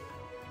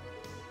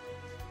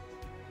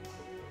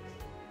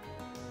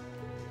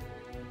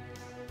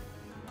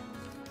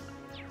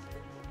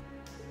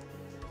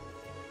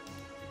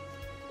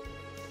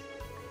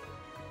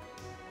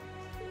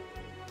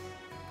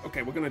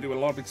 Okay, we're gonna do a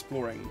lot of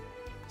exploring.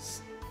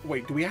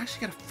 Wait, do we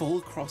actually get a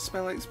full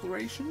Crossbell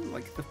exploration?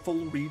 Like, the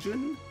full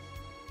region?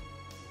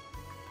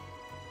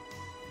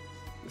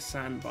 The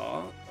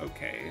sandbar,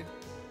 okay.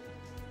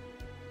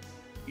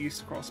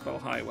 East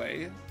Crossbell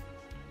Highway.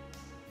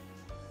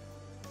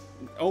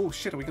 Oh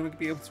shit, are we gonna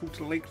be able to talk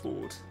to Lake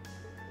Lord?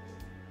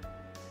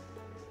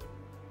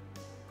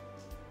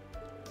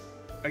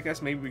 I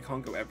guess maybe we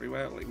can't go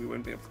everywhere, like we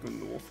won't be able to go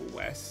north or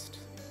west.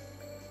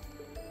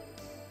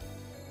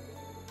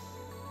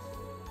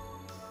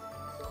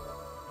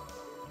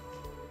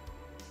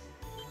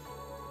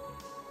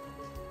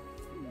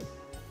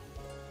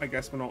 I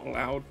guess we're not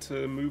allowed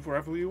to move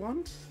wherever we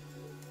want.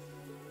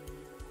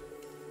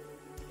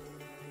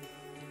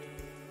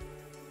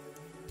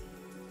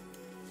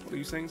 What are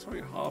you saying?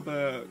 Sorry,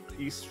 Harbour,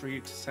 East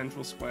Street,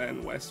 Central Square,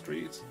 and West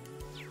Street.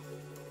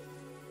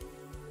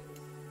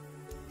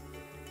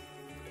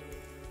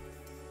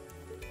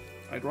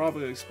 I'd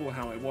rather explore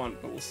how I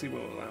want, but we'll see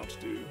what we're allowed to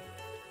do.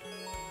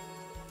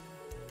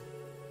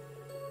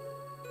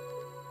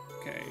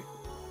 Okay,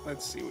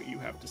 let's see what you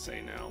have to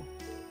say now.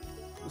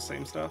 The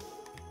same stuff?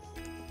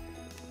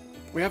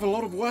 We have a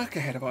lot of work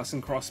ahead of us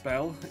in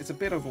Crossbell. It's a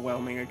bit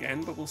overwhelming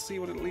again, but we'll see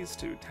what it leads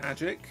to.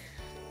 Tajik.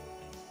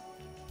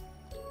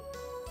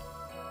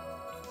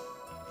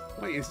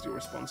 Why is it your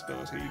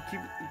responsibility? You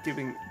keep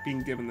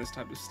being given this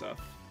type of stuff.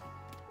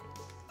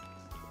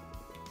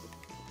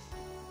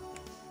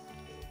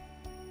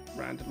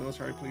 Random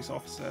military police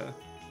officer.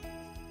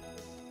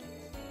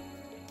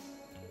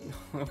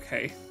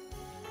 Okay.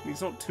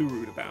 He's not too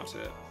rude about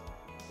it.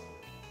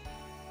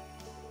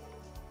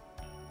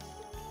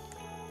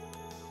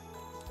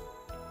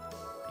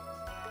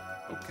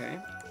 Okay.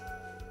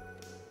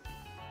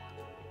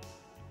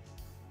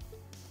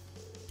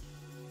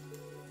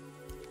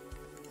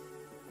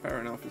 Fair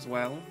enough as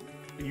well.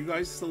 Are you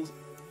guys still...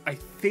 I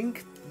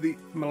think the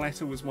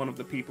Maletta was one of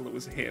the people that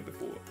was here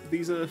before.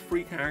 These are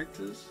free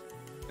characters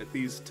at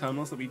these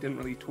terminals that we didn't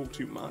really talk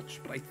too much,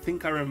 but I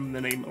think I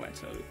remember the name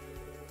Maletta.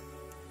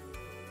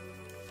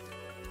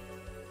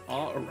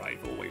 Our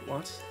arrival, wait,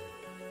 what?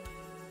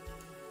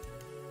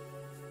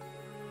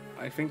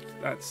 I think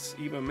that's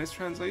either a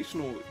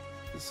mistranslation or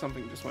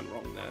something just went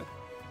wrong there.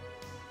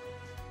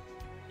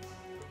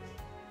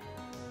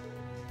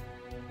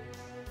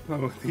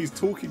 Oh, he's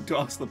talking to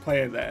us, the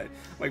player there.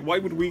 Like, why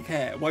would we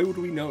care? Why would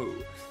we know?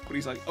 But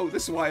he's like, oh,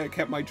 this is why I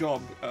kept my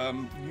job.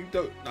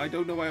 I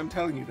don't know why I'm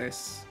telling you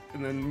this.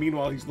 And then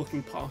meanwhile, he's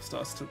looking past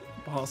us,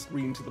 past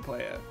Reen to the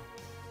player.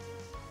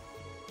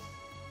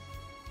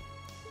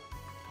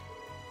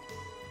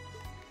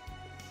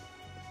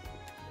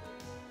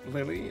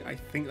 Lily, I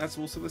think that's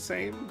also the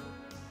same.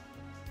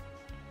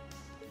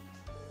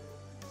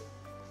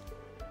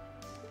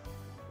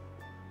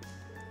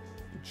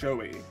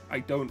 Joey, I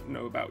don't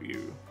know about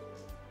you.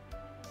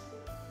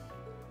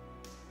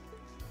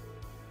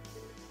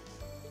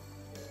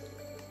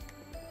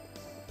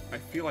 I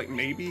feel like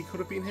maybe he could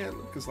have been here,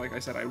 because like I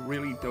said, I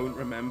really don't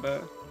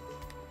remember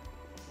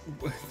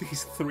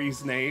these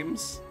three's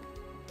names,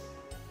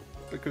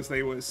 because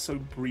they were so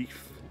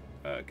brief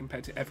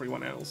compared to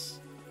everyone else.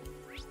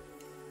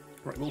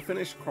 Right, we'll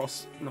finish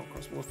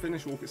we'll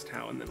finish August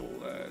Tower and then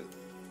we'll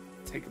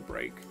take a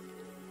break.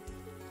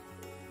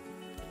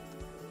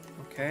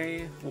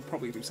 Okay, we'll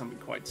probably do something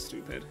quite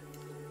stupid.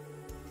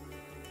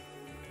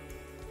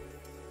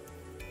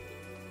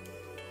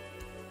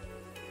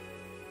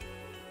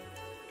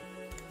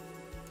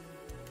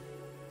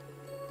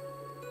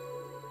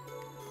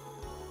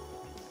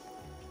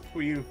 Who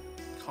are you?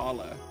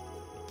 Carla.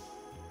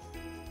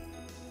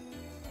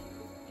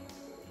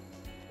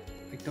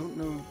 I don't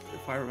know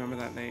if I remember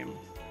that name.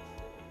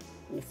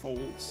 Or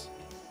Folds.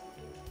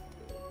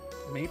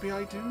 Maybe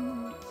I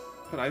do?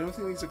 But I don't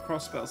think these are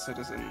Crossbell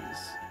citizens.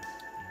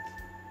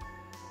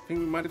 I think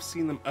we might have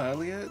seen them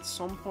earlier at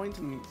some point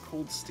in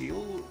Cold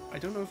Steel. I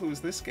don't know if it was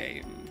this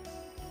game.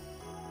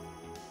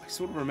 I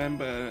sort of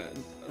remember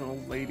an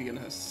old lady and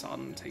her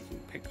son taking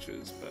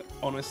pictures, but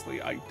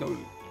honestly, I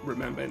don't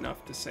remember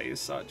enough to say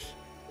as such.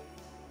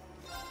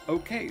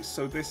 Okay,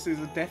 so this is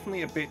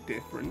definitely a bit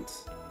different.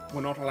 We're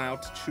not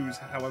allowed to choose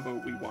however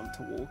we want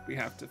to walk. We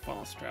have to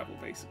fast travel,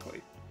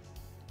 basically.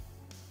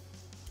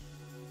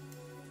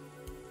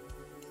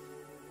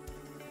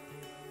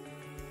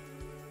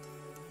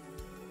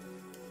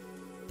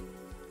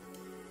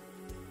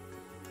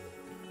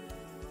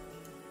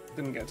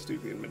 Didn't get to do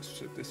the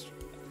administrative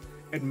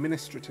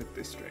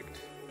district.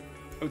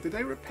 Oh, did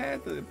they repair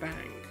the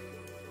bank?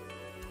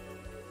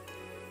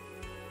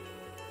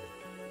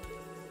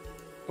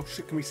 Oh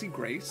shit, can we see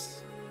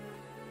Grace?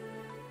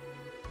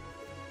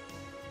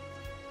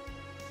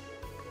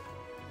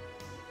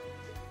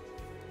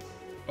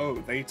 Oh,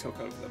 they took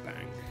over the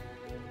bank.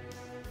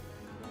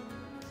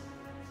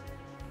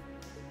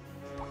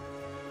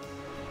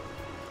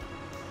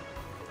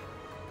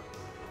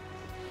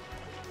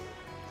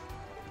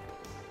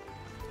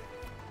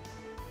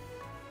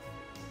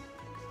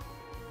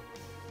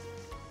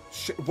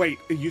 Shit, wait,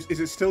 is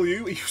it still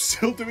you? Are you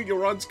still doing your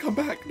runs? Come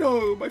back!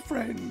 No, my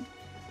friend!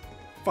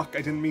 Fuck, I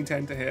didn't mean to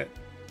enter here.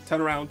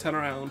 Turn around, turn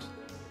around.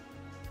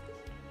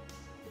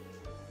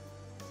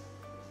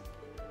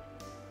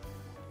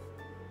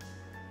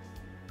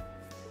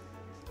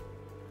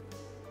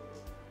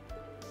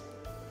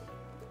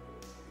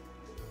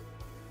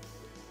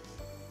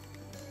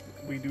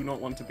 We do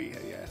not want to be here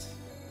yet.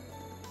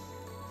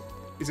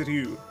 Is it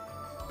you?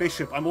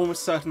 Bishop, I'm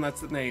almost certain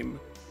that's the name.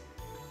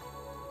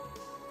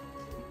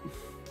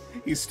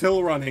 He's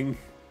still running.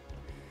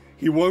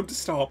 He won't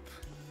stop.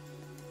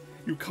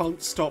 You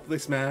can't stop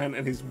this man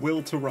and his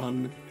will to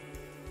run.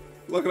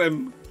 Look at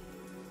him.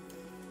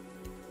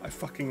 I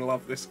fucking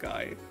love this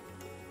guy.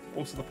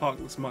 Also, the park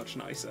looks much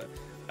nicer.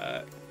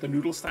 The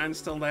noodle stand's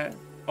still there.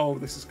 Oh,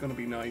 this is going to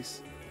be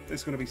nice.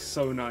 This is going to be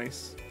so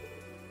nice.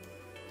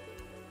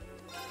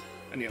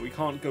 And yeah, we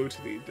can't go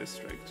to the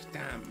district.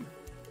 Damn.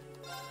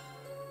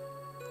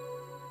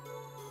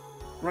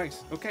 Right,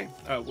 okay.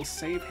 We'll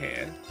save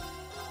here.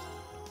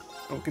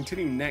 We'll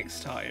continue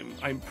next time.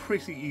 I'm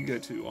pretty eager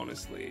to,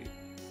 honestly.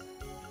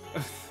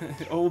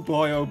 Oh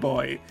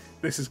boy,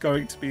 this is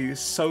going to be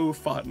so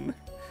fun.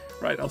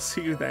 Right, I'll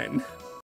see you then.